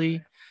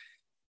simultaneously.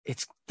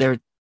 They're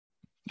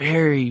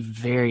very,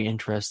 very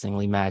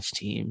interestingly matched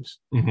teams.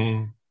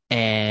 Mm-hmm.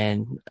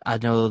 And I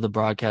know the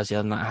broadcast the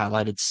other night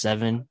highlighted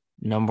 7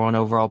 number 1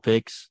 overall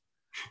picks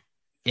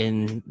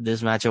in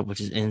this matchup,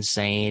 which is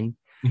insane.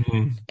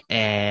 Mm-hmm.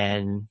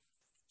 And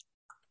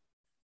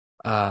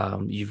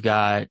you've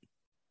got,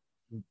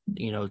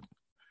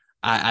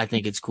 I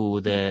think it's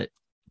cool that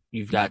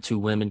you've got 2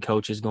 women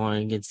coaches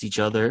going against each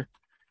other.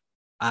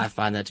 I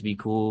find that to be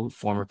cool.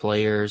 Former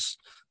players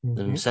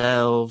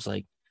themselves.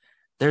 Like,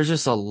 there's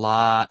just a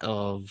lot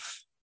of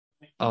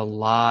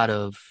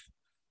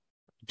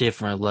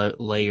different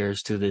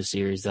layers to this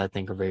series that I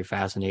think are very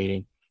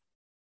fascinating.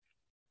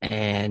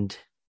 And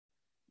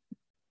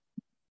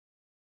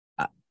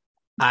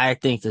I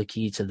think the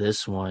key to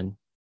this one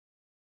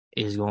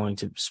is going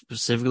to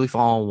specifically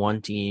fall on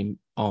one team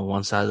on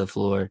one side of the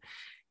floor.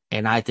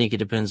 And I think it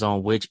depends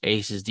on which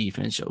Aces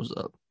defense shows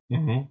up.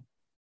 Mm-hmm.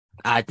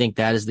 I think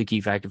that is the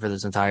key factor for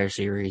this entire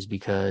series,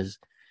 because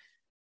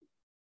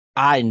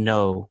I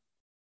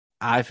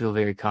feel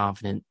very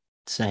confident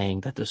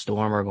saying that the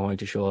Storm are going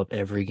to show up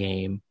every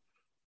game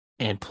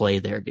and play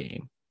their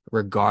game,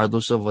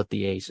 regardless of what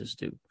the Aces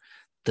do.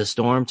 The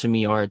Storm, to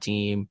me, are a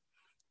team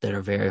that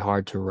are very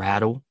hard to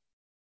rattle,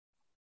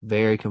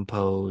 very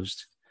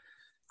composed,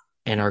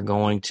 and are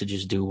going to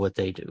just do what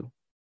they do.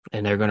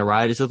 And they're going to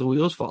ride it till the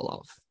wheels fall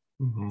off,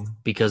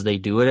 because they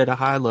do it at a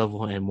high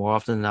level, and more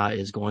often than not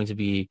is going to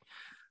be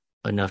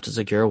enough to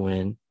secure a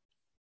win.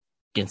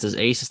 Against this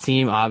Aces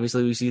team,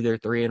 obviously we see they're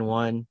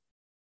 3-1.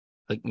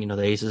 Like,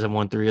 the Aces have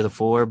won 3 of the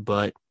 4,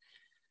 but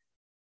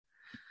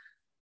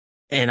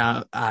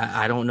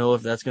I don't know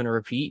if that's going to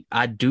repeat.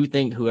 I do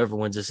think whoever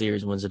wins the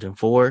series wins it in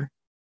 4.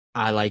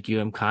 I, like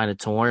you, am kind of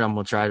torn. I'm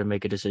going to try to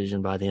make a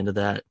decision by the end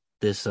of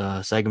this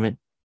segment.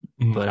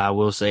 Mm-hmm. But I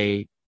will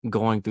say,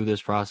 going through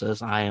this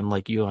process, I am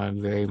like you.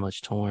 I'm very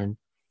much torn.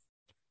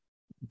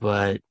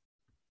 But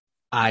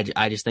I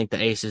just think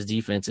the Aces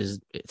defense is,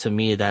 to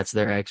me, that's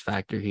their X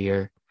factor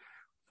here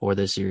for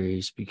this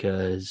series,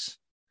 because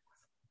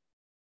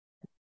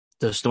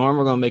the Storm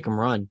are going to make them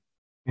run.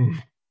 Mm-hmm.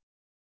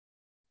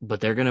 But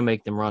they're going to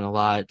make them run a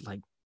lot,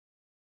 like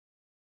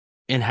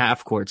in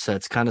half-court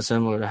sets, kind of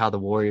similar to how the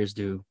Warriors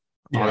do.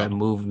 All that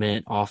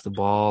movement off the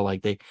ball.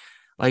 Like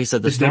I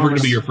said, it's never going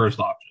to be your first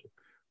option.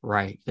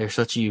 Right. They're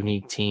such a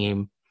unique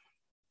team.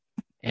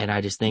 And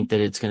I just think that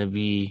it's going to,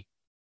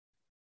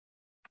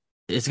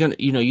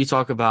 you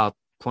talk about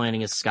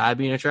planning a Sky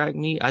being a track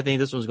meet. I think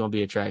this one's going to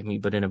be a track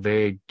meet, but in a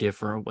very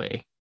different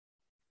way.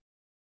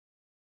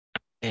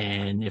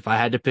 And if I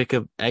had to pick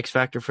a X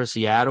factor for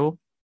Seattle,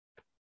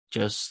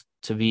 just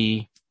to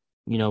be,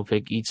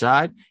 pick each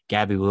side,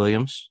 Gabby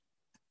Williams.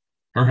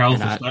 Her health is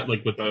not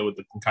like with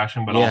the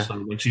concussion, but also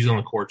when she's on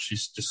the court,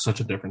 she's just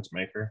such a difference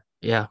maker.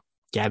 Yeah.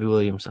 Gabby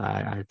Williams,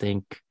 I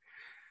think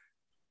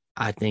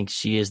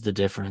she is the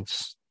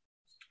difference.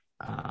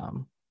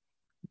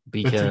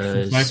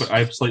 Because I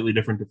have slightly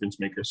different difference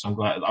makers, so I'm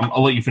glad.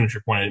 I'll let you finish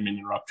your point. I didn't mean to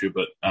interrupt you,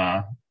 but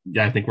I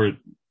think we're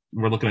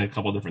looking at a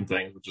couple different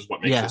things, which is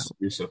what makes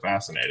this so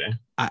fascinating.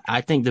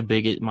 I think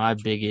my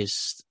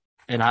biggest,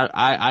 and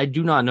I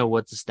do not know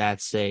what the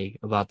stats say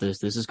about this.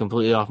 This is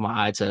completely off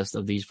my eye test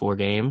of these 4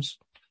 games.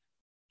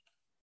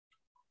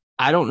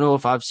 I don't know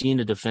if I've seen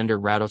a defender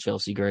rattle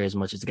Chelsea Gray as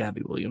much as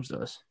Gabby Williams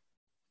does.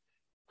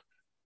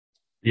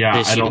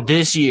 Yeah,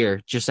 this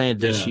year, just saying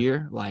this Yeah.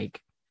 year,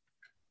 like,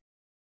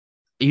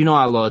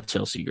 I love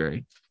Chelsea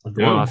Gray.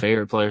 One of my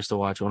favorite players to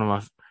watch. One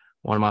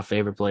of my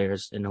favorite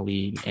players in the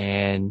league.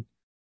 And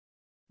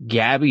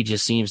Gabby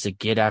just seems to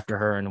get after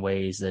her in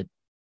ways that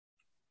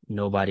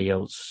nobody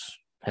else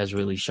has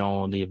really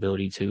shown the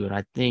ability to. And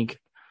I think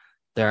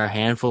there are a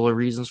handful of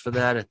reasons for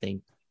that. I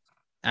think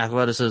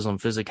athleticism,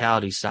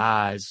 physicality,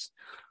 size,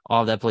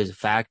 all of that plays a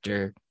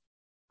factor.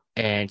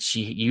 And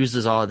she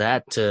uses all of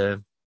that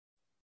to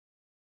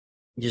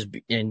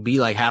be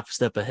like half a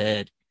step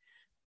ahead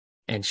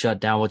and shut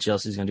down what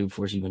Chelsea's going to do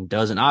before she even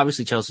does. And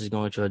obviously Chelsea's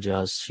going to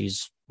adjust.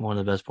 She's one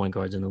of the best point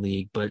guards in the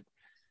league, but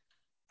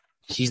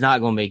she's not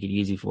going to make it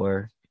easy for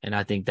her. And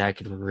I think that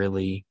could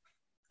really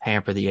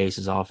hamper the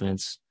Aces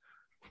offense.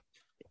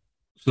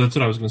 So that's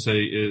what I was going to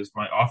say is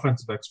my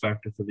offensive X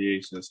factor for the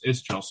Aces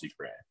is Chelsea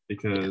Gray,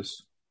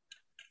 because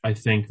I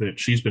think that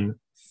she's been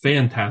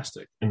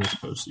fantastic in this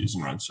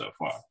postseason run so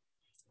far.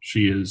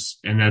 She is,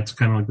 and that's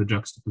kind of like the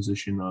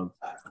juxtaposition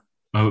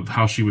of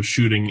how she was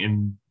shooting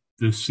in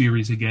the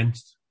series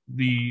against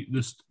the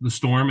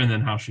Storm, and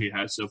then how she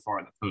has so far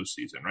in the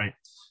postseason, right?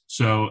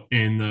 So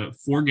in the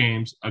 4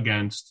 games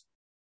against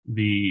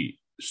the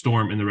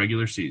Storm in the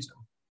regular season,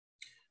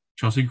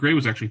 Chelsea Gray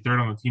was actually third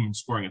on the team in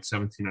scoring at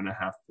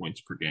 17.5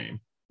 points per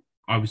game.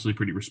 Obviously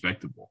pretty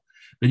respectable.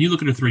 Then you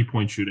look at her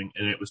 3-point shooting,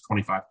 and it was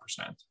 25%.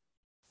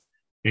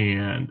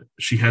 And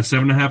she had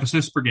 7.5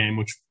 assists per game,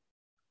 which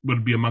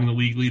would be among the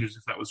league leaders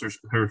if that was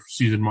her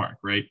season mark,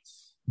 right?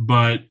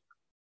 But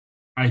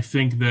I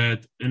think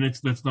that, and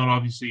that's not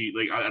obviously,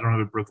 like, I don't have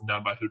it broken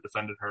down by who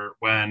defended her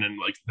when and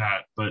like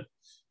that, but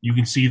you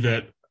can see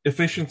that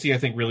efficiency, I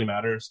think, really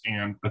matters,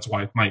 and that's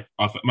why my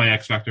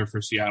X factor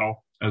for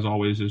Seattle, as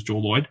always, is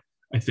Joel Lloyd.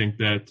 I think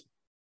that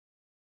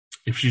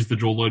if she's the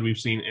Joel Lloyd we've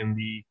seen in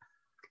the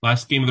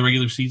last game of the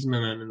regular season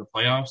and then in the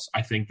playoffs,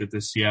 I think that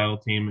this Seattle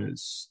team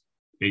is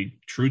a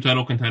true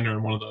title contender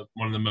and one of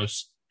the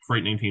most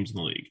frightening teams in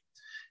the league.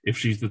 If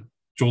she's the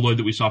Joel Lloyd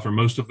that we saw for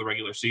most of the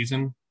regular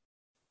season,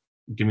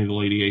 give me the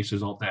Lady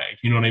Aces all day.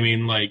 You know what I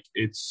mean? Like,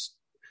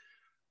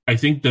 I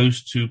think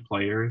those two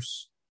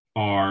players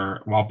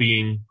are, while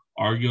being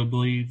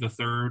arguably the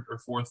third or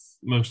fourth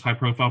most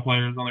high-profile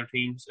players on their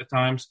teams at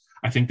times,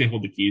 I think they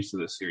hold the keys to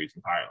this series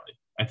entirely.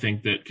 I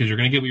think that because you're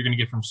going to get what you're going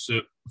to get from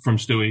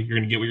Stewie, you're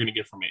going to get what you're going to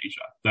get from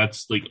Asia.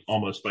 That's like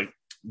almost like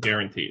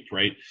guaranteed,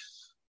 right?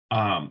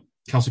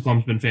 Kelsey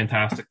Plum's been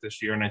fantastic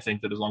this year, and I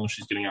think that as long as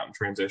she's getting out in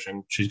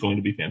transition, she's going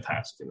to be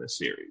fantastic in this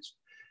series.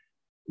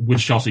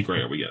 Which Chelsea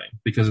Gray are we getting?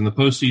 Because in the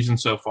postseason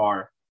so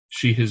far,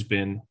 she has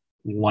been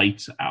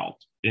lights out.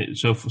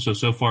 So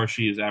far,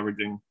 she is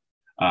averaging,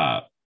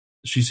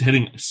 she's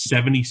hitting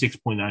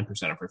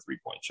 76.9% of her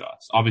 3-point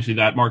shots. Obviously,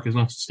 that mark is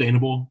not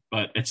sustainable,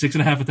 but at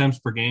 6.5 attempts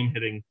per game,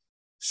 hitting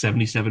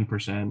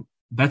 77%,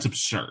 that's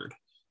absurd.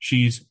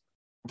 She's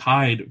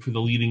tied for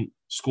the leading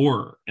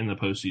scorer in the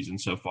postseason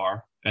so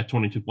far at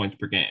 22 points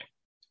per game.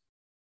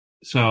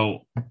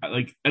 So,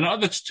 like, and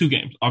that's 2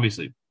 games,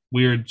 obviously.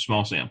 Weird,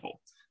 small sample.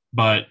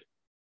 But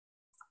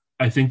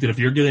I think that if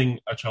you're getting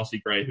a Chelsea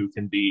Gray who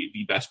can be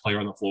the best player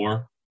on the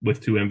floor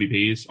with 2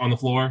 MVPs on the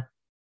floor,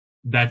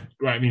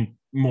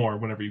 more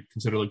whenever you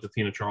consider like the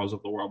Tina Charles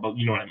of the world, but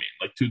you know what I mean?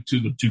 Like the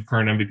 2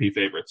 current MVP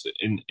favorites.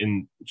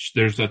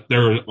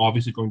 There are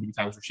obviously going to be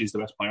times where she's the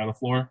best player on the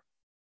floor.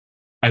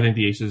 I think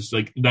the Aces,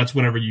 like, that's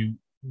whenever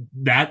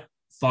that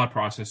thought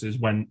process is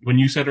when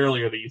you said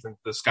earlier that you think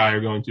the Sky are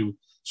going to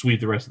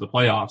sweep the rest of the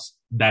playoffs,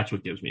 that's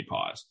what gives me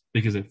pause.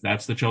 Because if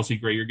that's the Chelsea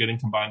Gray you're getting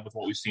combined with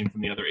what we've seen from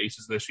the other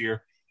Aces this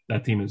year,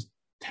 that team is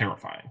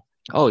terrifying.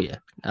 Oh, yeah,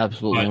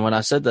 absolutely. And when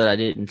I said that, I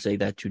didn't say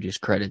that to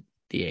discredit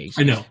the Aces.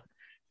 I know.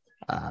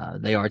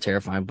 They are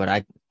terrifying, but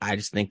I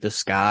just think the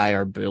Sky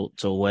are built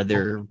to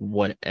weather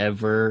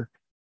whatever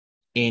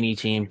any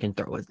team can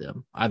throw at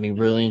them. I mean,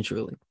 really and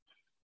truly.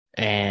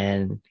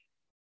 And,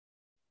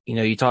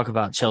 you talk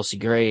about Chelsea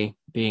Gray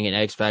being an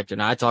X factor,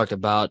 and I talked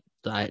about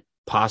that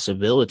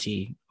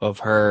possibility of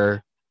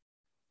her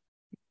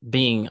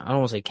being, I don't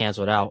want to say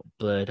canceled out,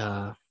 but,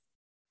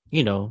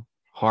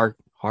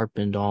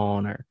 harpened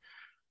on or,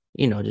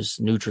 just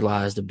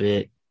neutralized a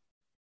bit.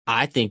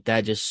 I think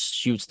that just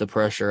shoots the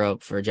pressure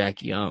up for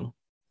Jackie Young.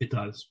 It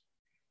does.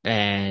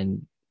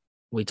 And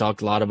we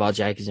talked a lot about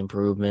Jackie's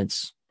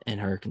improvements and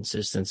her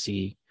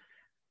consistency,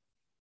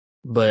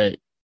 but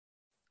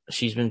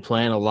she's been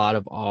playing a lot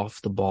of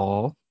off the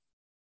ball.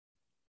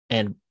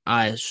 And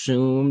I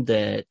assume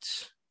that,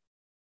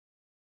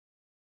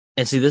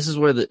 and see, this is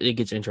where it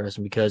gets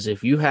interesting, because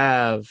if you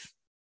have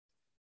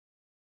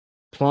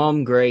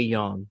Plum, Gray,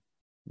 Young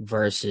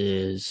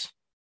versus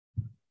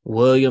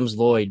Williams,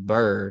 Lloyd,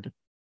 Bird,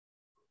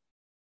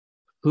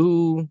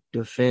 who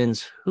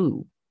defends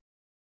who?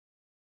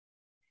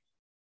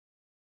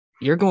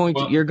 You're going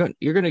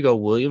to go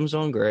Williams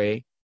on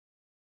Gray.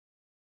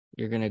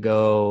 You're going to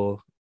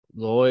go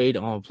Lloyd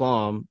on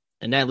Plum,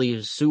 and that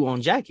leaves Sue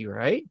on Jackie,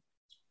 right?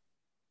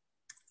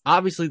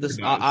 Obviously, there's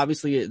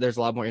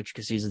a lot more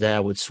intricacies to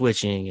that with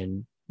switching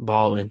and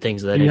ball and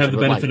things of that And you nature. have the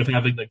But, benefit of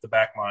having like the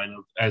back line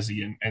of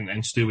Ezzy and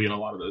Stewie in a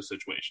lot of those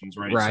situations,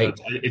 right? right.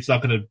 So it's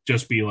not going to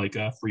just be like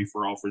a free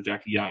for all for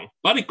Jackie Young,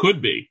 but it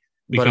could be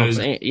But I'm because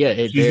saying, yeah,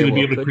 it she's very going to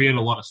be well able to could. create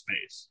a lot of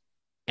space.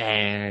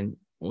 And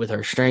with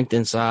her strength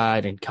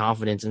inside and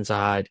confidence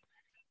inside,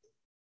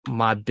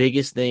 my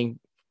biggest thing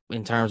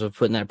in terms of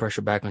putting that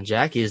pressure back on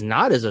Jackie is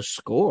not as a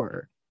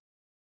scorer,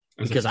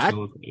 because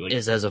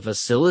is as a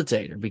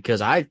facilitator,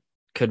 because I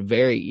could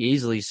very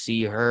easily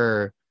see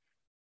her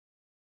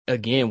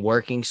again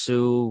working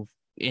Sue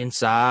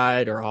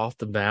inside or off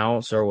the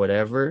bounce or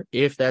whatever,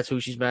 if that's who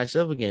she's matched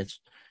up against.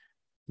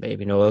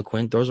 Maybe Noelle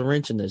Quinn throws a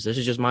wrench in this. This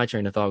is just my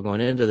train of thought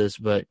going into this,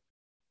 but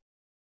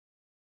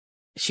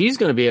she's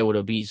going to be able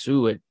to beat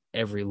Sue at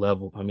every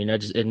level. I mean,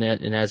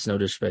 and that's no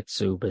disrespect to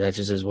Sue, but that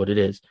just is what it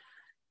is.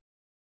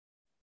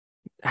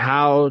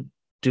 How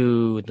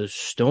do the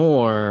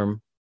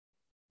Storm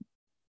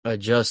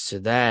adjust to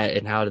that,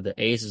 and how do the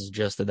Aces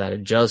adjust to that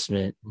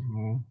adjustment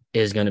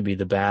is going to be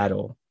the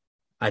battle.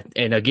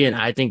 And again,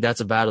 I think that's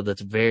a battle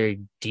that's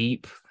very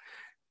deep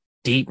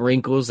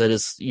wrinkles that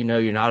is,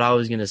 you're not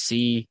always going to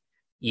see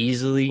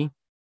easily,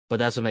 but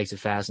that's what makes it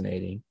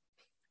fascinating.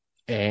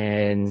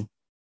 And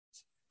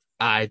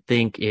I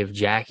think if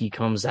Jackie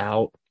comes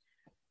out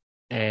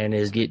and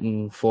is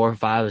getting 4 or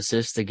 5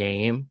 assists a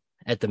game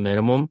at the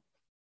minimum,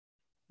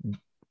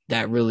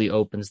 that really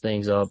opens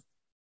things up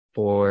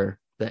for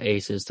the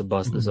Aces to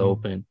bust this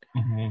open.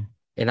 And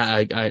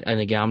and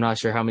again, I'm not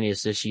sure how many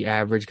assists she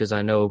averaged, because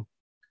I know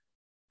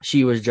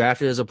she was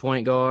drafted as a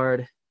point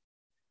guard.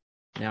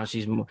 Now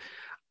she's more.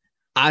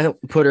 I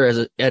put her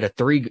as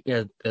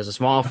a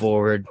small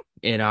forward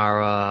in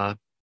our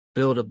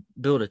build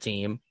a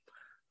team,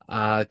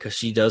 because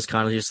she does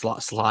kind of just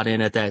slot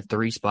in at that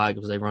 3 spot,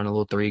 because they run a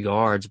little 3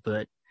 guards.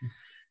 But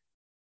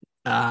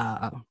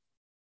I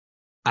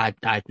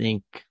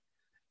think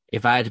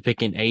if I had to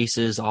pick an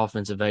Aces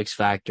offensive X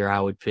factor, I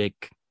would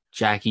pick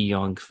Jackie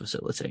Young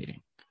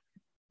facilitating.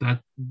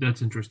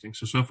 That's interesting.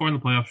 So far in the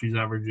playoffs, she's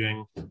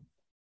averaging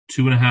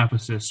 2.5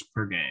 assists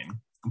per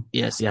game.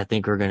 Yes, I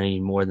think we're going to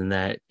need more than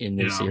that in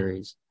this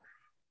series.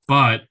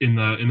 But in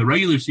the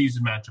regular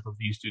season matchup of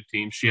these two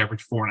teams, she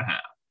averaged 4.5.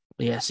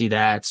 Yeah, see,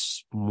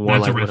 that's more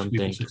like what I'm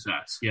thinking.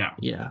 Success. Yeah.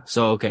 Yeah.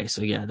 So okay,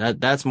 so yeah,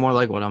 that's more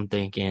like what I'm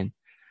thinking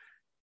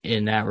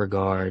in that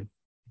regard.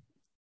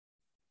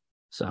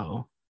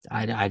 So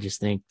I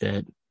just think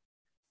that,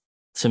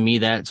 to me,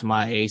 that's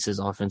my Aces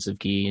offensive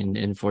key.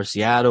 And for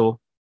Seattle,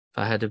 if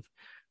I had to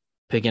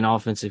pick an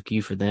offensive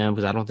key for them,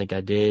 because I don't think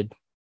I did,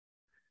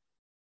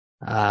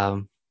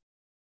 I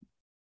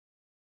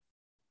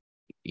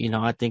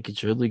think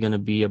it's really going to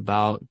be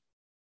about,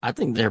 I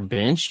think their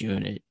bench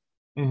unit,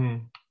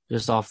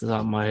 just off the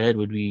top of my head,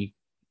 would be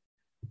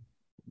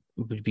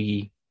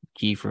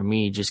key for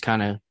me. Just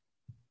kind of,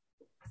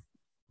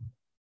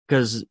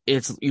 because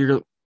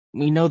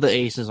we know the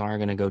Aces aren't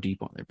going to go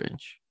deep on their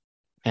bench.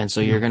 And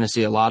so you're going to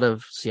see a lot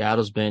of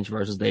Seattle's bench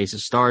versus the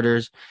Aces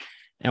starters.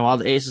 And while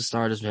the Aces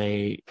starters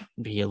may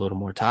be a little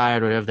more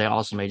tired or whatever, they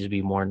also may just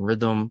be more in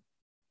rhythm.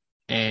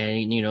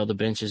 And, the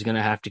bench is going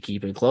to have to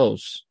keep it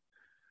close.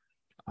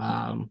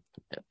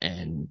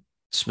 And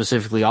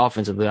specifically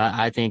offensively,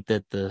 I think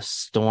that the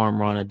Storm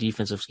run a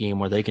defensive scheme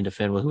where they can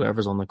defend with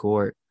whoever's on the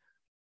court.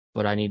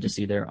 But I want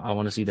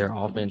to see their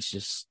offense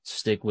just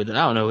stick with it.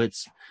 I don't know.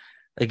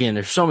 Again,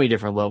 there's so many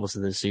different levels to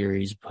this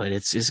series, but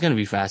it's going to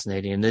be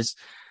fascinating. And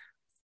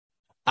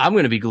I'm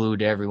going to be glued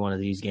to every one of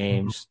these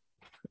games.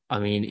 I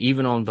mean,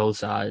 even on both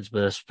sides,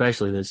 but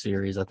especially this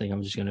series, I think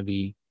I'm just going to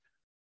be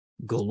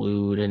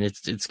glued, and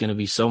it's going to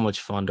be so much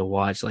fun to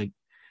watch. Like,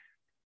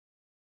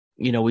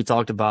 we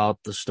talked about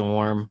the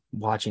Storm,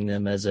 watching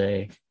them as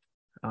a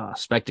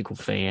spectacle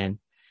fan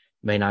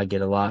may not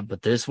get a lot,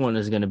 but this one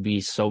is going to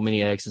be so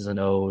many X's and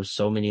O's,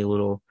 so many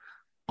little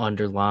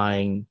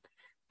underlying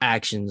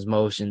actions,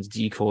 motions,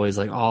 decoys,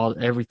 like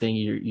everything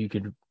you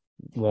could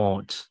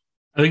want.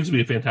 I think it's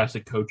going to be a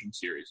fantastic coaching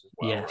series as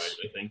well, yes.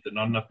 Right? I think that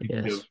not enough people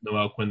give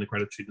Noelle Quinn the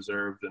credit she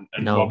deserves, and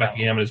no. while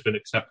Becky Hammon has been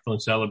exceptionally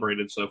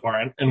celebrated so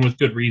far, and with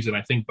good reason,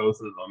 I think both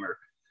of them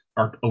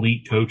are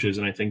elite coaches,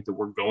 and I think that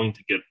we're going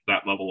to get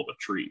that level of a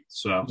treat.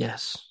 So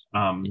yes,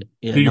 Noelle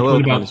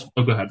Quinn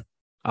go ahead.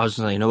 I was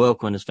saying Noelle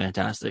Quinn is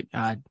fantastic.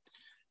 I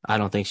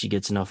don't think she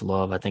gets enough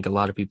love. I think a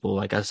lot of people,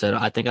 like I said,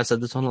 I think I said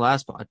this on the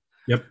last pod.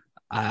 Yep.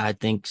 I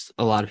think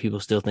a lot of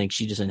people still think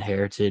she just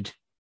inherited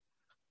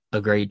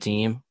a great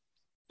team.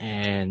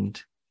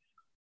 And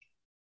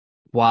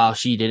while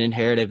she did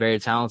inherit a very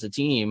talented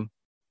team,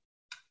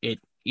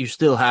 you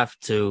still have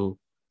to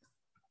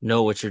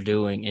know what you're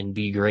doing and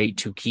be great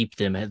to keep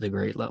them at the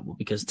great level,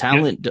 because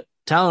talent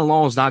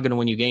alone is not going to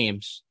win you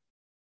games.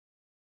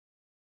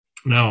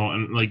 No,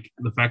 and like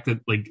the fact that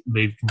like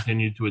they've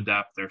continued to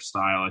adapt their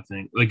style, I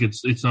think like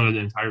it's not an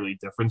entirely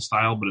different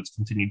style, but it's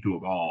continued to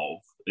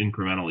evolve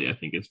incrementally. I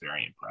think it's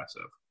very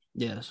impressive.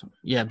 Yes,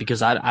 yeah,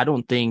 because I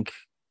don't think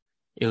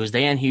it was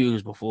Dan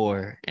Hughes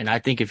before, and I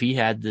think if he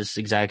had this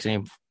exact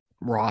same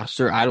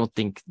roster, I don't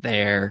think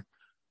they're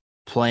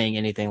playing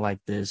anything like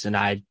this. And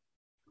I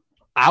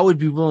would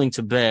be willing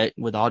to bet,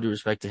 with all due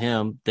respect to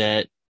him,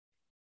 that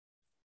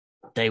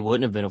They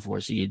wouldn't have been a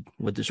 4 seed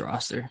with this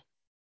roster.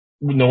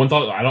 No one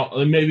thought. I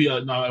don't. Maybe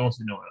no. I won't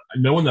say no one.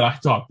 No one that I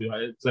talked to.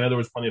 I know there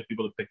was plenty of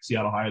people that picked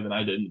Seattle higher than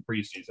I did in the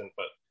preseason,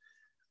 but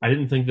I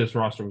didn't think this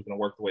roster was going to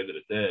work the way that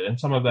it did. And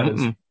some of that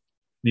is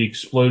the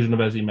explosion of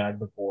Ezi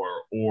Magbapour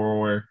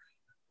or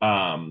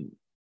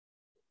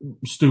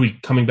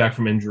Stewie coming back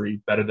from injury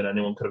better than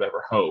anyone could have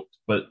ever hoped.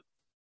 But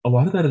a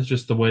lot of that is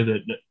just the way that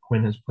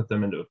Quinn has put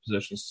them into a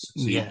position to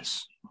succeed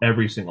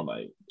every single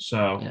night.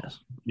 So,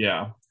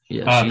 yeah.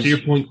 To your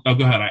point,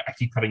 go ahead. I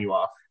keep cutting you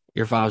off.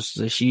 Your father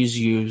says she's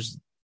used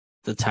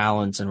the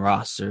talents and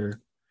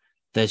roster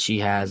that she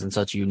has in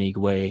such a unique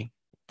way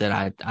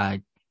that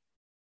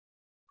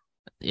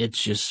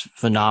it's just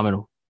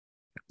phenomenal.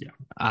 Yeah.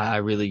 I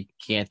really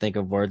can't think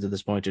of words at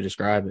this point to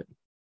describe it.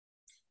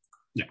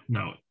 Yeah,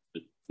 no,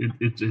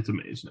 it's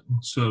amazing.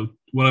 So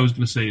what I was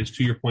going to say is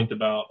to your point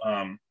about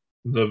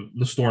the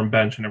Storm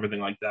bench and everything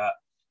like that.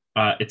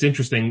 It's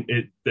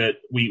interesting that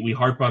we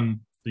harp on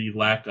the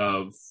lack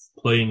of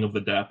playing of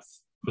the depth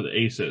for the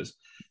Aces.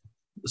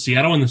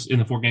 Seattle in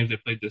the 4 games they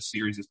played this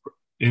series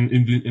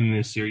in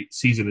this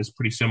season is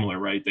pretty similar,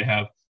 right? They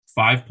have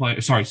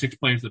 6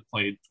 players that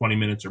played 20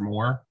 minutes or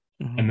more,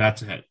 and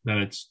that's it. Then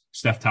it's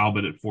Steph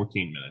Talbot at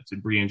 14 minutes,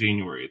 and Brianne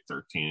January at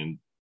 13, and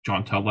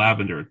John Tel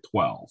Lavender at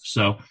 12.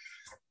 So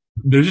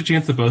there's a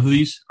chance that both of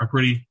these are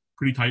pretty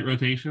tight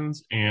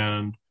rotations,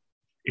 and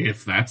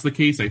if that's the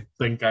case, I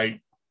think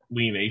I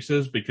lean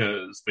Aces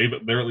because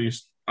they're at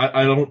least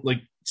I don't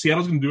like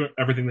Seattle's going to do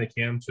everything they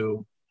can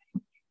to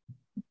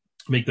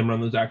make them run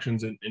those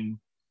actions in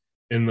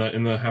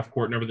the half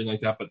court and everything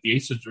like that. But the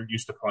Aces are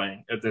used to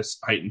playing at this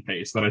heightened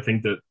pace that I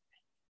think that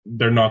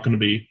they're not going to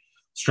be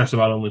stressed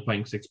about only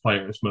playing 6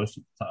 players most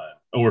of the time,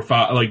 or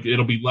 5. Like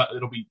it'll be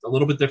a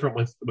little bit different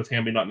with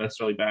Hamby not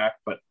necessarily back.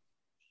 But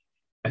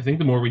I think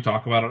the more we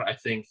talk about it, I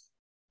think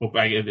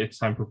it's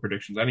time for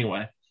predictions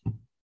anyway.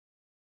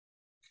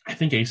 I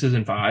think Aces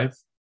in 5,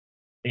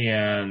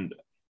 and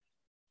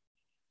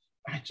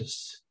I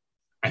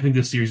think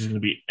this series is going to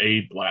be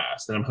a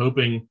blast, and I'm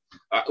hoping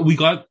we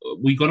got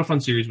a fun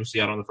series with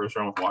Seattle in the first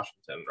round with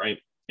Washington, right?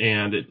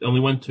 And it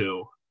only went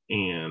 2,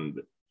 and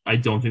I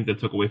don't think that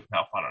took away from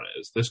how fun it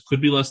is. This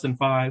could be less than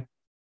 5,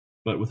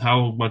 but with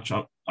how much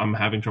I'm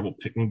having trouble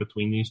picking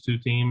between these two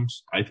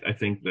teams, I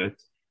think that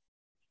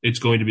it's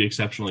going to be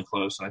exceptionally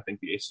close, and I think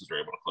the Aces are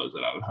able to close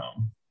it out at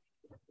home.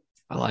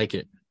 I like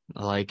it.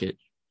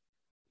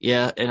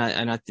 Yeah,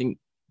 and I think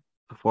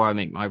before I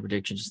make my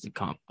prediction, just to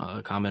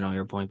comment on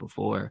your point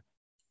before,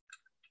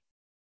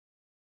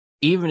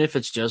 even if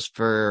it's just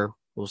for,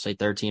 we'll say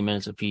 13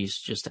 minutes apiece,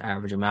 just to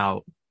average them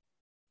out,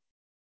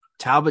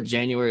 Talbot,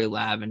 January,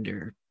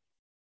 Lavender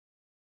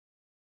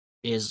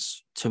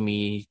is, to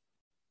me,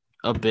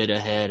 a bit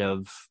ahead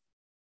of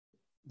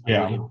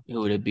who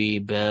would it be?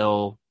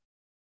 Bell,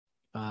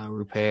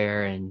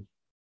 Rupert, and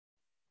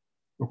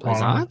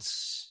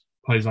Plaisance?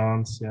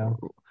 Plaisance, yeah.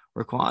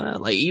 Raquana,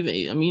 like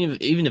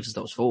even if it's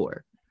those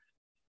 4.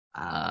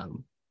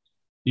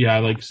 Yeah, I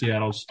like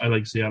Seattle's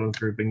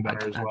grouping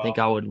better as well. I think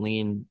I would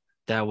lean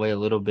that way a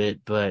little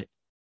bit, but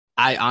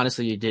I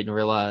honestly didn't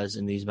realize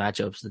in these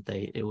matchups that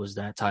it was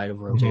that tight of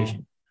a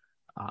rotation.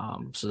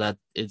 So that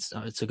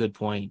it's a good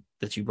point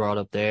that you brought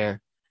up there,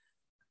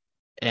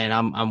 and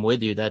I'm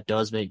with you. That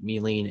does make me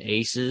lean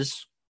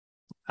Aces.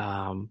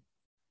 You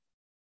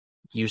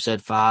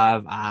said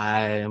 5.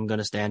 I am going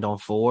to stand on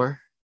 4.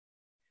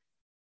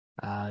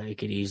 It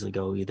could easily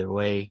go either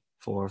way,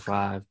 4 or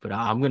 5, but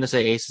I'm going to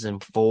say Aces in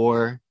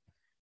 4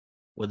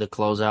 with a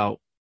closeout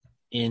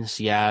in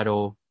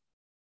Seattle.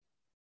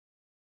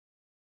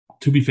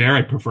 To be fair,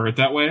 I prefer it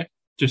that way.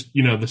 Just,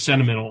 the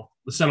sentimental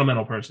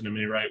person in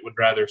me, right, would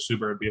rather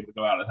Subert be able to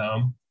go out at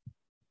home.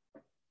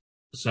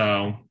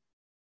 So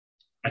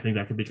I think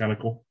that could be kind of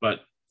cool.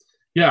 But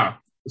yeah,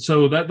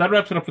 so that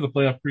wraps it up for the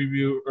playoff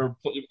preview or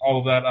all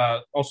of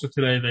that. Also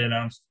today they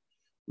announced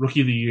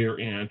Rookie of the Year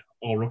and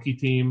All-Rookie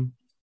team.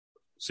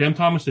 Sam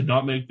Thomas did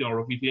not make the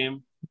All-Rookie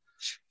team.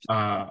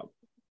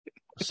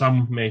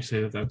 Some may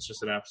say that that's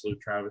just an absolute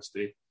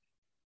travesty.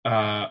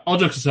 All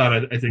jokes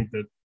aside, I think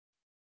that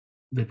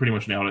they pretty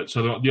much nailed it.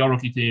 So the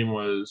All-Rookie team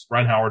was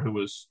Ryan Howard, who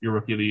was your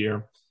Rookie of the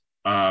Year,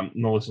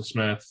 Melissa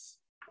Smith,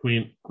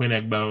 Queen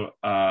Egbo,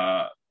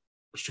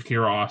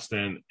 Shakira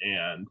Austin,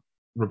 and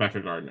Rebecca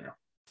Gardner.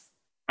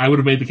 I would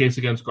have made the case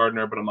against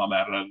Gardner, but I'm not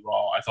mad at it at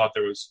all. I thought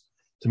there was,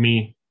 to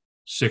me,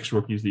 6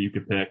 rookies that you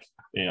could pick,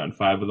 and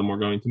 5 of them were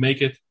going to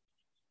make it.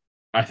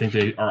 I think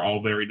they are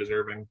all very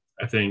deserving.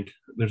 I think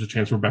there's a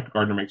chance Rebecca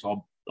Gardner makes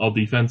all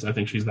defense. I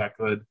think she's that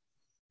good.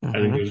 I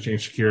think there's a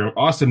chance Shakira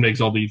Austin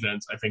makes all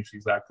defense. I think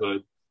she's that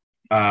good.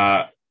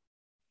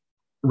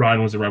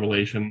 Ryan was a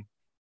revelation.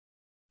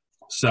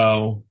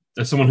 So,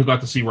 as someone who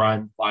got to see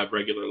Ryan live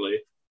regularly,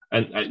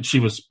 and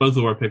she was both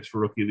of our picks for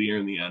Rookie of the Year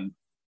in the end,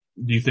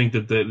 do you think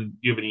that do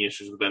you have any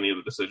issues with any of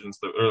the decisions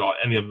or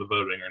any of the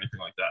voting or anything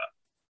like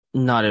that?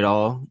 Not at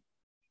all.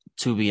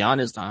 To be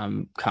honest,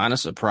 I'm kind of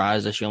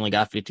surprised that she only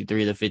got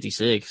 53 to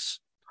 56.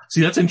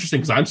 See, that's interesting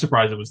because I'm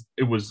surprised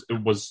it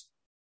was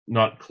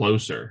not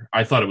closer.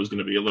 I thought it was going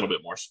to be a little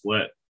bit more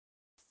split.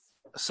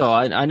 So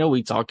I know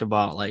we talked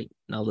about like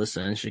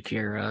Alyssa and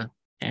Shakira,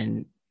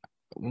 and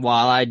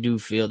while I do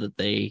feel that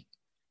they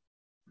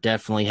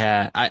definitely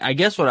had, I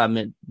guess what I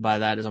meant by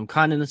that is I'm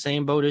kind of in the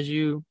same boat as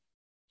you,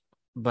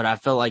 but I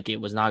felt like it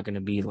was not going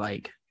to be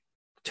like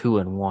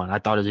 2-1. I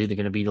thought it was either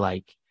going to be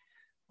like,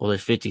 well,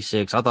 there's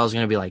 56. I thought it was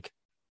going to be like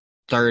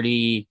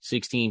 30,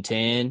 16,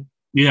 10,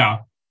 Yeah.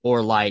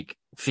 or like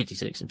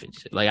 56 and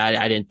 56. Like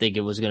I didn't think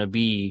it was going to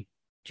be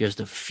just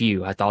a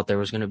few. I thought there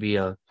was going to be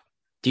a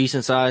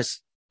decent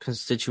sized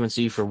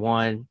constituency for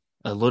one,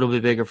 a little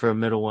bit bigger for a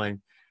middle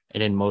one,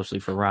 and then mostly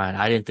for Ryan.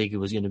 I didn't think it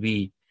was going to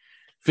be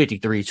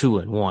 53,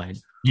 2-1.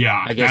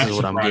 Yeah. I guess is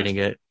what I'm surprising.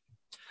 getting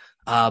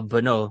at.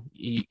 But no,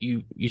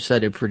 you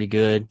said it pretty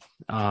good.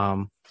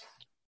 Ryan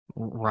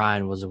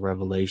was a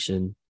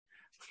revelation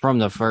from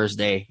the first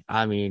day.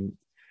 I mean,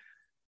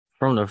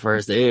 from the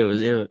first day, it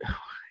was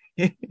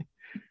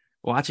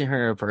watching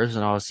her in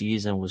person all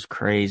season was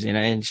crazy.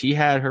 And she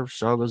had her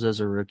struggles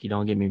as a rookie,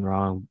 don't get me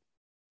wrong.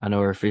 I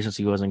know her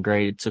efficiency wasn't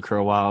great. It took her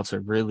a while to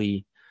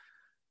really,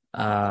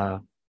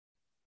 to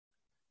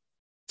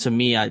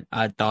me, I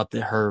thought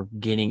that her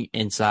getting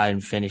inside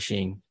and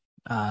finishing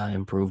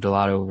improved a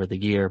lot over the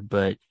year,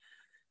 but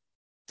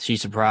she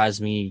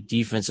surprised me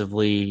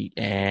defensively,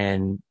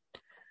 and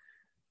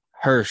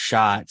her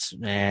shots,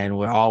 man,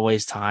 were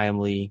always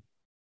timely.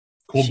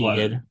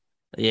 Cold-blooded.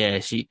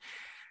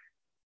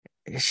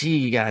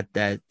 She got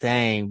that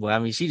thing, but I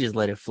mean, she just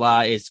let it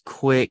fly. It's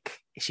quick.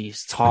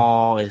 She's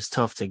tall. It's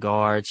tough to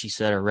guard. She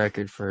set a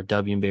record for a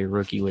WNBA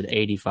rookie with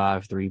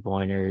 85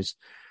 3-pointers.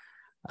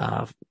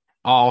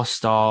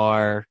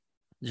 All-star,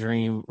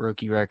 dream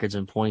rookie records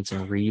in points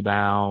and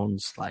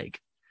rebounds. Like,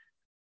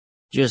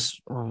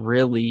 just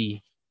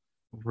really,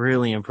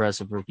 really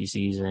impressive rookie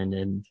season.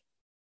 And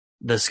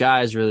the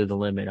sky is really the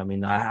limit. I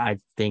mean, I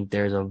think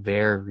there's a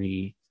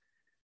very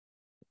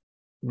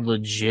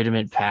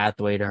legitimate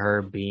pathway to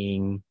her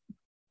being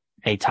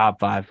a top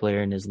 5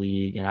 player in this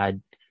league, and I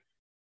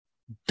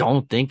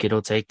don't think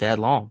it'll take that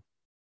long.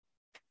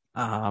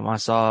 I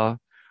saw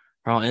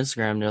her on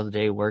Instagram the other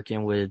day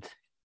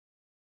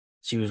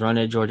she was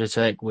running at Georgia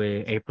Tech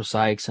with April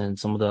Sykes and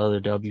some of the other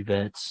W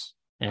vets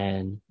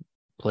and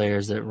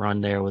players that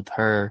run there with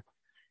her.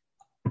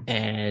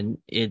 And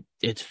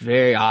it's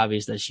very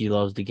obvious that she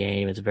loves the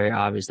game. It's very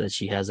obvious that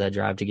she has that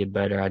drive to get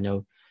better. I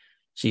know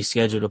she's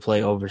scheduled to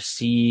play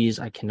overseas.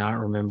 I cannot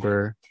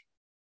remember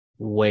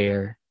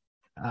where,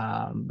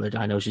 but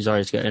I know she's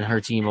already scheduled, and her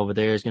team over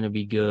there is going to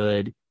be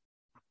good.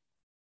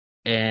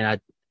 And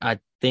I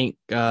think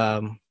they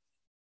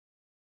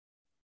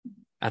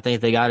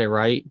got it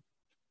right.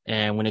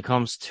 And when it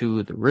comes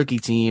to the rookie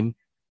team,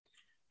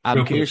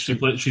 I'm curious.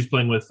 She's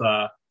playing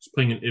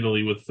in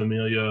Italy with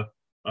Familia.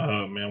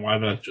 Oh man, why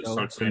did I just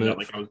start saying that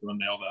like I was going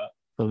to nail that?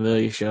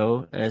 Familia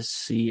Show,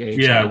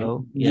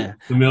 SCHO. Yeah.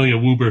 Familia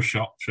Wuber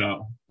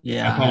show.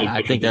 Yeah,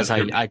 I think that's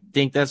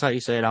how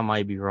you say it. I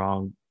might be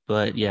wrong,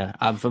 but yeah,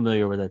 I'm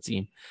familiar with that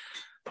team.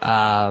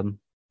 But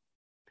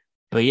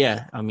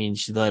yeah, I mean,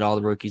 she led all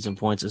the rookies in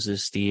points,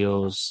 assists,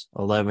 steals,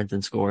 11th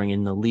in scoring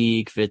in the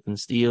league, 5th in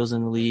steals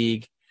in the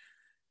league.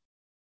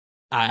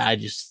 I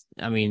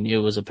mean, it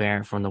was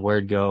apparent from the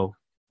word go,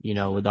 you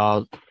know, with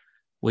all,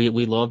 we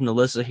love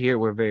NaLyssa here.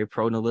 We're very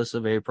pro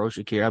NaLyssa, very pro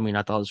Shakira. I mean,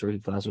 I thought this rookie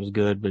class was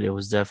good, but it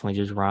was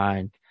definitely just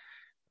Ryan.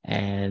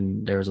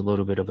 And there was a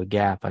little bit of a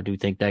gap. I do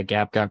think that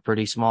gap got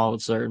pretty small at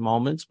certain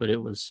moments, but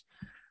it was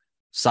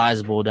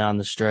sizable down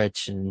the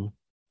stretch. And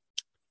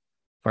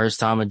first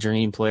time a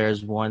Dream player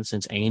has won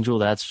since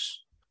Angel, it's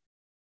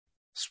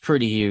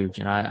pretty huge.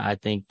 And I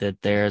think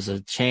that there's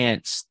a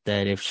chance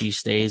that if she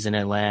stays in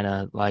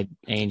Atlanta like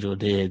Angel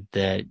did,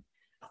 that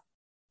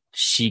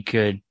she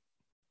could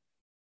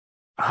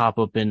hop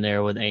up in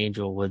there with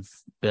Angel with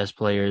best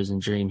players in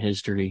Dream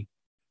history.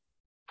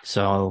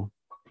 So,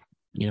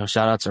 you know,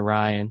 shout out to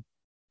Ryan.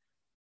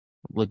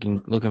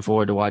 Looking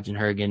forward to watching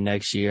her again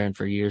next year and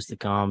for years to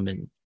come.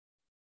 And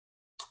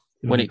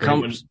it's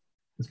gonna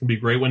be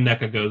great when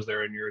NECA goes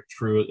there and you're a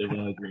true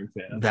Atlanta Dream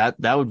fan.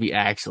 That would be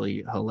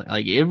actually hilarious.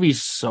 Like, it'd be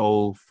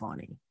so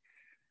funny.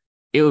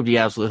 It would be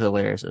absolutely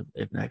hilarious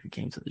if NECA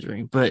came to the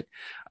Dream. But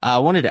I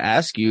wanted to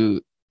ask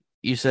you.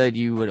 You said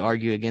you would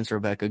argue against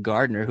Rebecca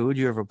Gardner. Who would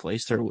you have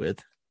replaced her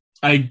with?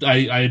 I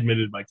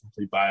admitted my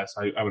complete bias.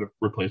 I would have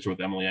replaced her with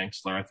Emily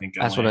Engstler. I think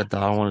that's what I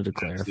thought. I wanted to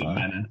clarify.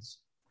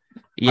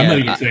 Yeah, I'm not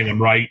even saying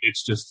I'm right.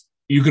 It's just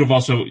you could have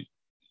also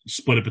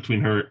split it between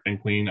her and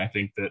Queen. I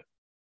think that,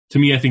 to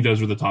me, I think those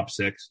were the top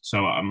 6.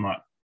 So I'm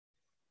not.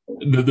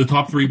 The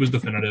top 3 was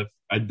definitive.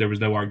 There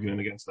was no arguing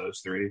against those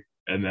 3.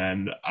 And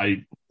then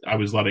I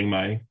was letting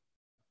my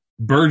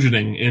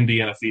burgeoning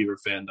Indiana Fever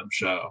fandom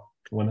show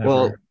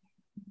whenever.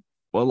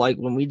 Well, like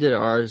when we did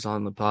ours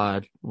on the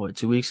pod,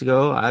 2 weeks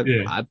ago,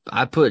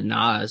 I put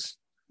Nas.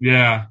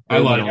 Yeah, I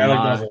like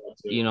Nas.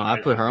 You know, I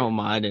put her on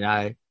mine, and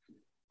I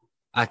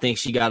think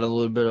she got a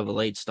little bit of a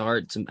late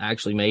start to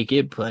actually make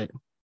it, but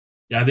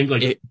yeah, I think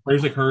like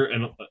players like her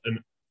and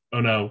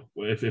oh no,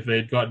 if they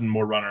had gotten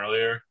more run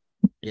earlier,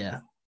 yeah,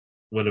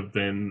 would have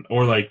been,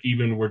 or like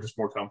even were just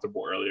more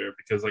comfortable earlier,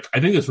 because like I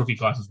think this rookie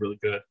class is really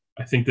good.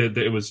 I think that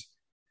it was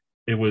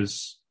it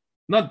was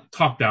not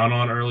top down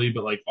on early,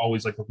 but like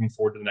always like looking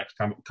forward to the next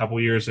couple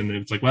years. And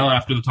it's like, well,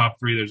 after the top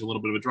three, there's a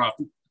little bit of a drop.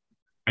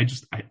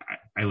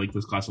 I like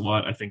this class a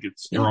lot. I think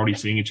you're already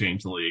seeing a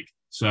change in the league.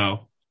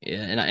 So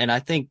yeah, and I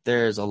think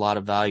there's a lot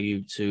of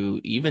value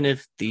to even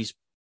if there's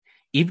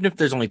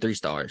only 3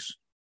 stars.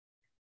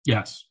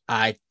 Yes,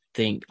 I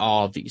think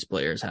all of these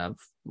players have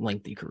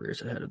lengthy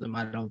careers ahead of them.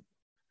 I don't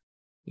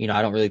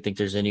really think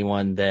there's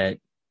anyone that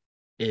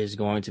is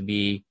going to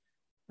be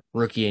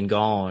rookie and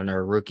gone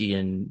or rookie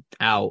and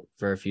out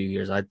for a few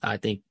years. I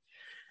think,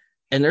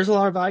 and there's a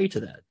lot of value to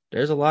that.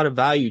 There's a lot of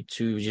value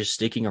to just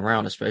sticking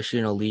around, especially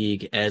in a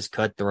league as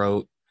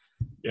cutthroat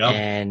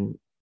and,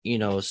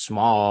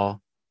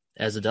 small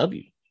as a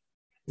W.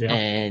 Yeah.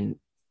 And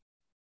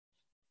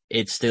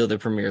it's still the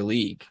Premier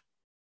League.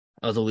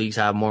 Other leagues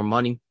have more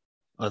money.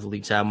 Other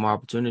leagues have more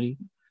opportunity.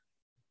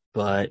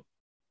 But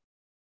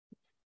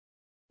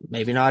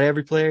maybe not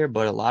every player,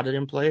 but a lot of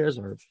them players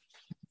are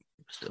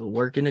still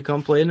working to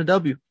come play in the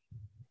W.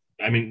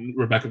 I mean,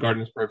 Rebecca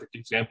Gardner's a perfect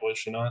example, is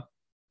she not?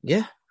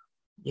 Yeah.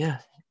 Yeah.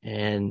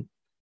 And,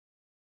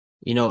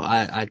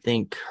 I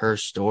think her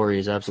story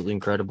is absolutely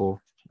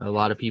incredible. A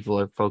lot of people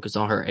are focused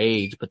on her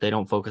age, but they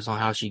don't focus on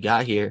how she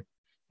got here.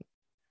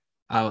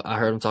 I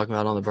heard him talking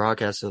about on the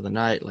broadcast the other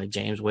night, like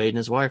James Wade and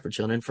his wife were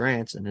chilling in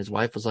France, and his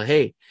wife was like,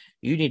 hey,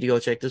 you need to go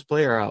check this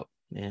player out.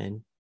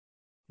 And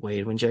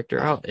Wade went and checked her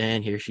out,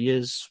 and here she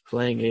is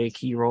playing a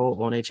key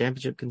role on a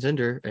championship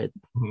contender at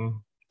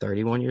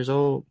 31 years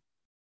old,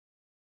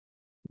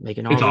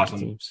 making all the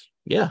teams.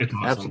 Yeah, it's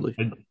awesome.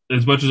 Absolutely.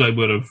 As much as I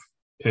would have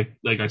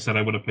picked, like I said,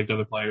 I would have picked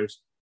other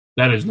players.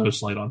 That is no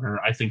slight on her.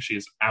 I think she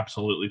is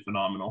absolutely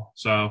phenomenal.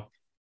 So,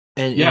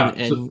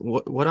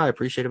 what I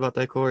appreciate about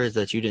that, Corey, is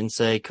that you didn't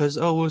say,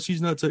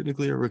 she's not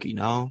technically a rookie.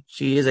 No,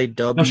 she is a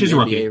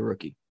WNBA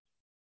rookie.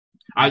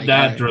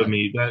 That drove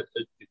me.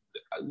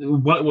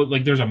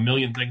 What there's a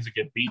million things that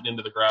get beaten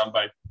into the ground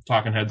by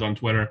talking heads on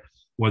Twitter,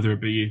 whether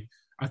it be,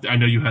 I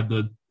know you had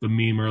the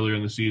meme earlier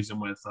in the season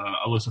with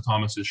Alyssa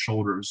Thomas's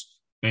shoulders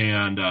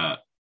and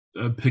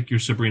pick your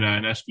Sabrina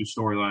Ionescu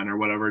storyline or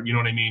whatever, you know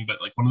what I mean?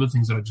 But like one of the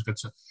things that I just got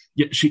to,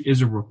 yeah, she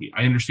is a rookie.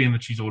 I understand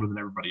that she's older than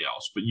everybody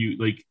else, but you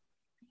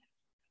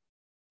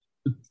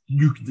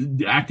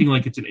acting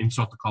like it's an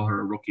insult to call her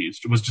a rookie.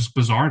 It was just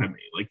bizarre to me.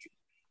 Like,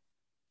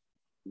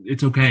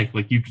 it's okay.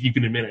 Like you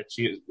can admit it.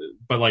 She is,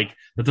 but like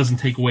that doesn't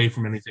take away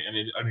from anything. I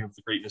mean,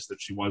 the greatness that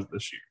she was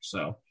this year.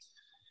 So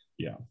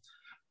yeah,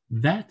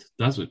 that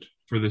does it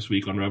for this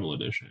week on Rebel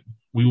Edition.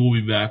 We will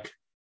be back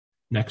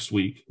next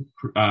week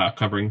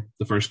covering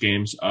the first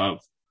games of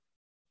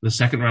the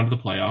second round of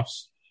the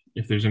playoffs.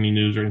 If there's any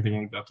news or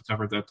anything like that to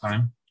cover at that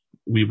time,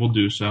 we will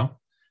do so.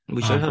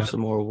 We should have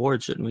some more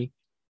awards, shouldn't we?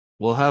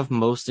 We'll have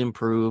most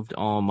improved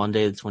on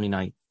Monday the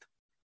 29th.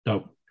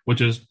 Dope. Which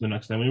is the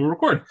next time we will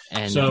record.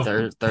 And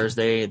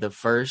Thursday the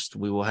 1st,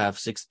 we will have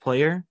 6th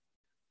player.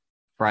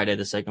 Friday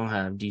the 2nd, we'll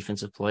have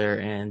defensive player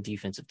and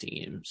defensive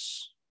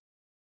teams.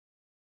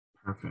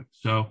 Perfect.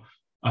 So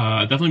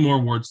definitely more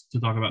awards to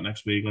talk about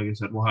next week. Like I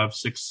said, we'll have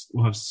 6.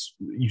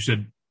 You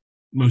said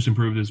most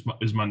improved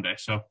is Monday.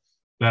 So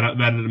that at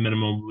a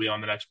minimum will be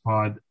on the next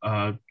pod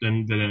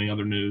than any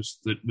other news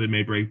that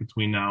may break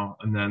between now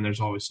and then.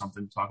 There's always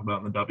something to talk about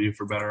in the W,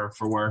 for better or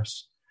for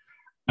worse.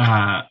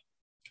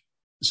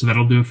 So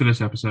that'll do it for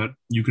this episode.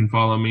 You can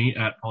follow me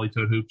at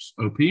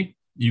PolyToadHoopsOP.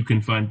 You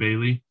can find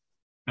Bailey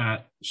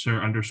at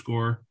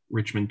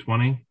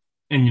Sir_Richmond20.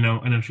 And,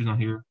 I know she's not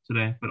here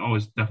today, but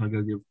always definitely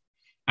go give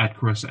at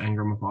Carissa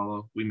Ingram a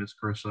follow. We miss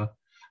Carissa.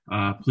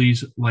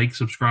 Please like,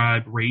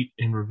 subscribe, rate,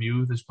 and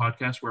review this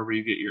podcast wherever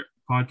you get your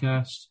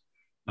podcasts.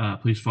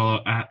 Please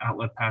follow at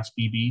Outlet Pass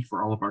BB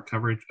for all of our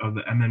coverage of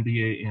the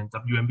MNBA and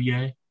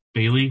WNBA.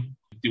 Bailey,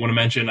 do you want to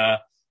mention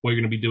what you're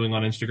going to be doing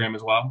on Instagram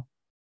as well?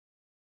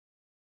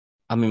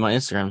 I mean, my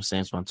Instagram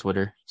stands on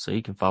Twitter, so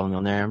you can follow me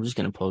on there. I'm just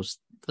going to post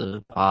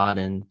the pod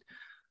and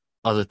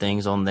other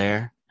things on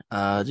there.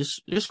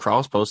 Just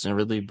cross-posting,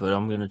 really, but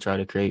I'm going to try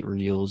to create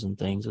reels and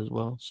things as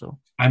well. So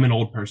I'm an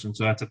old person,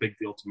 so that's a big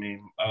deal to me.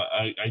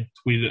 I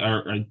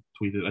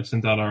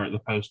sent out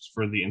the posts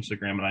for the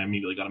Instagram, and I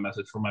immediately got a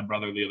message from my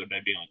brother the other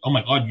day being like, oh,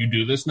 my God, you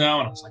do this now?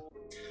 And I was like,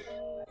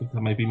 I think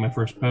that might be my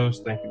first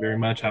post. Thank you very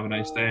much. Have a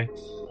nice day.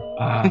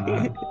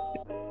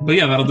 But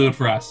yeah, that'll do it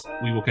for us.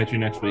 We will catch you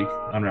next week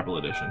on Rebel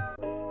Edition.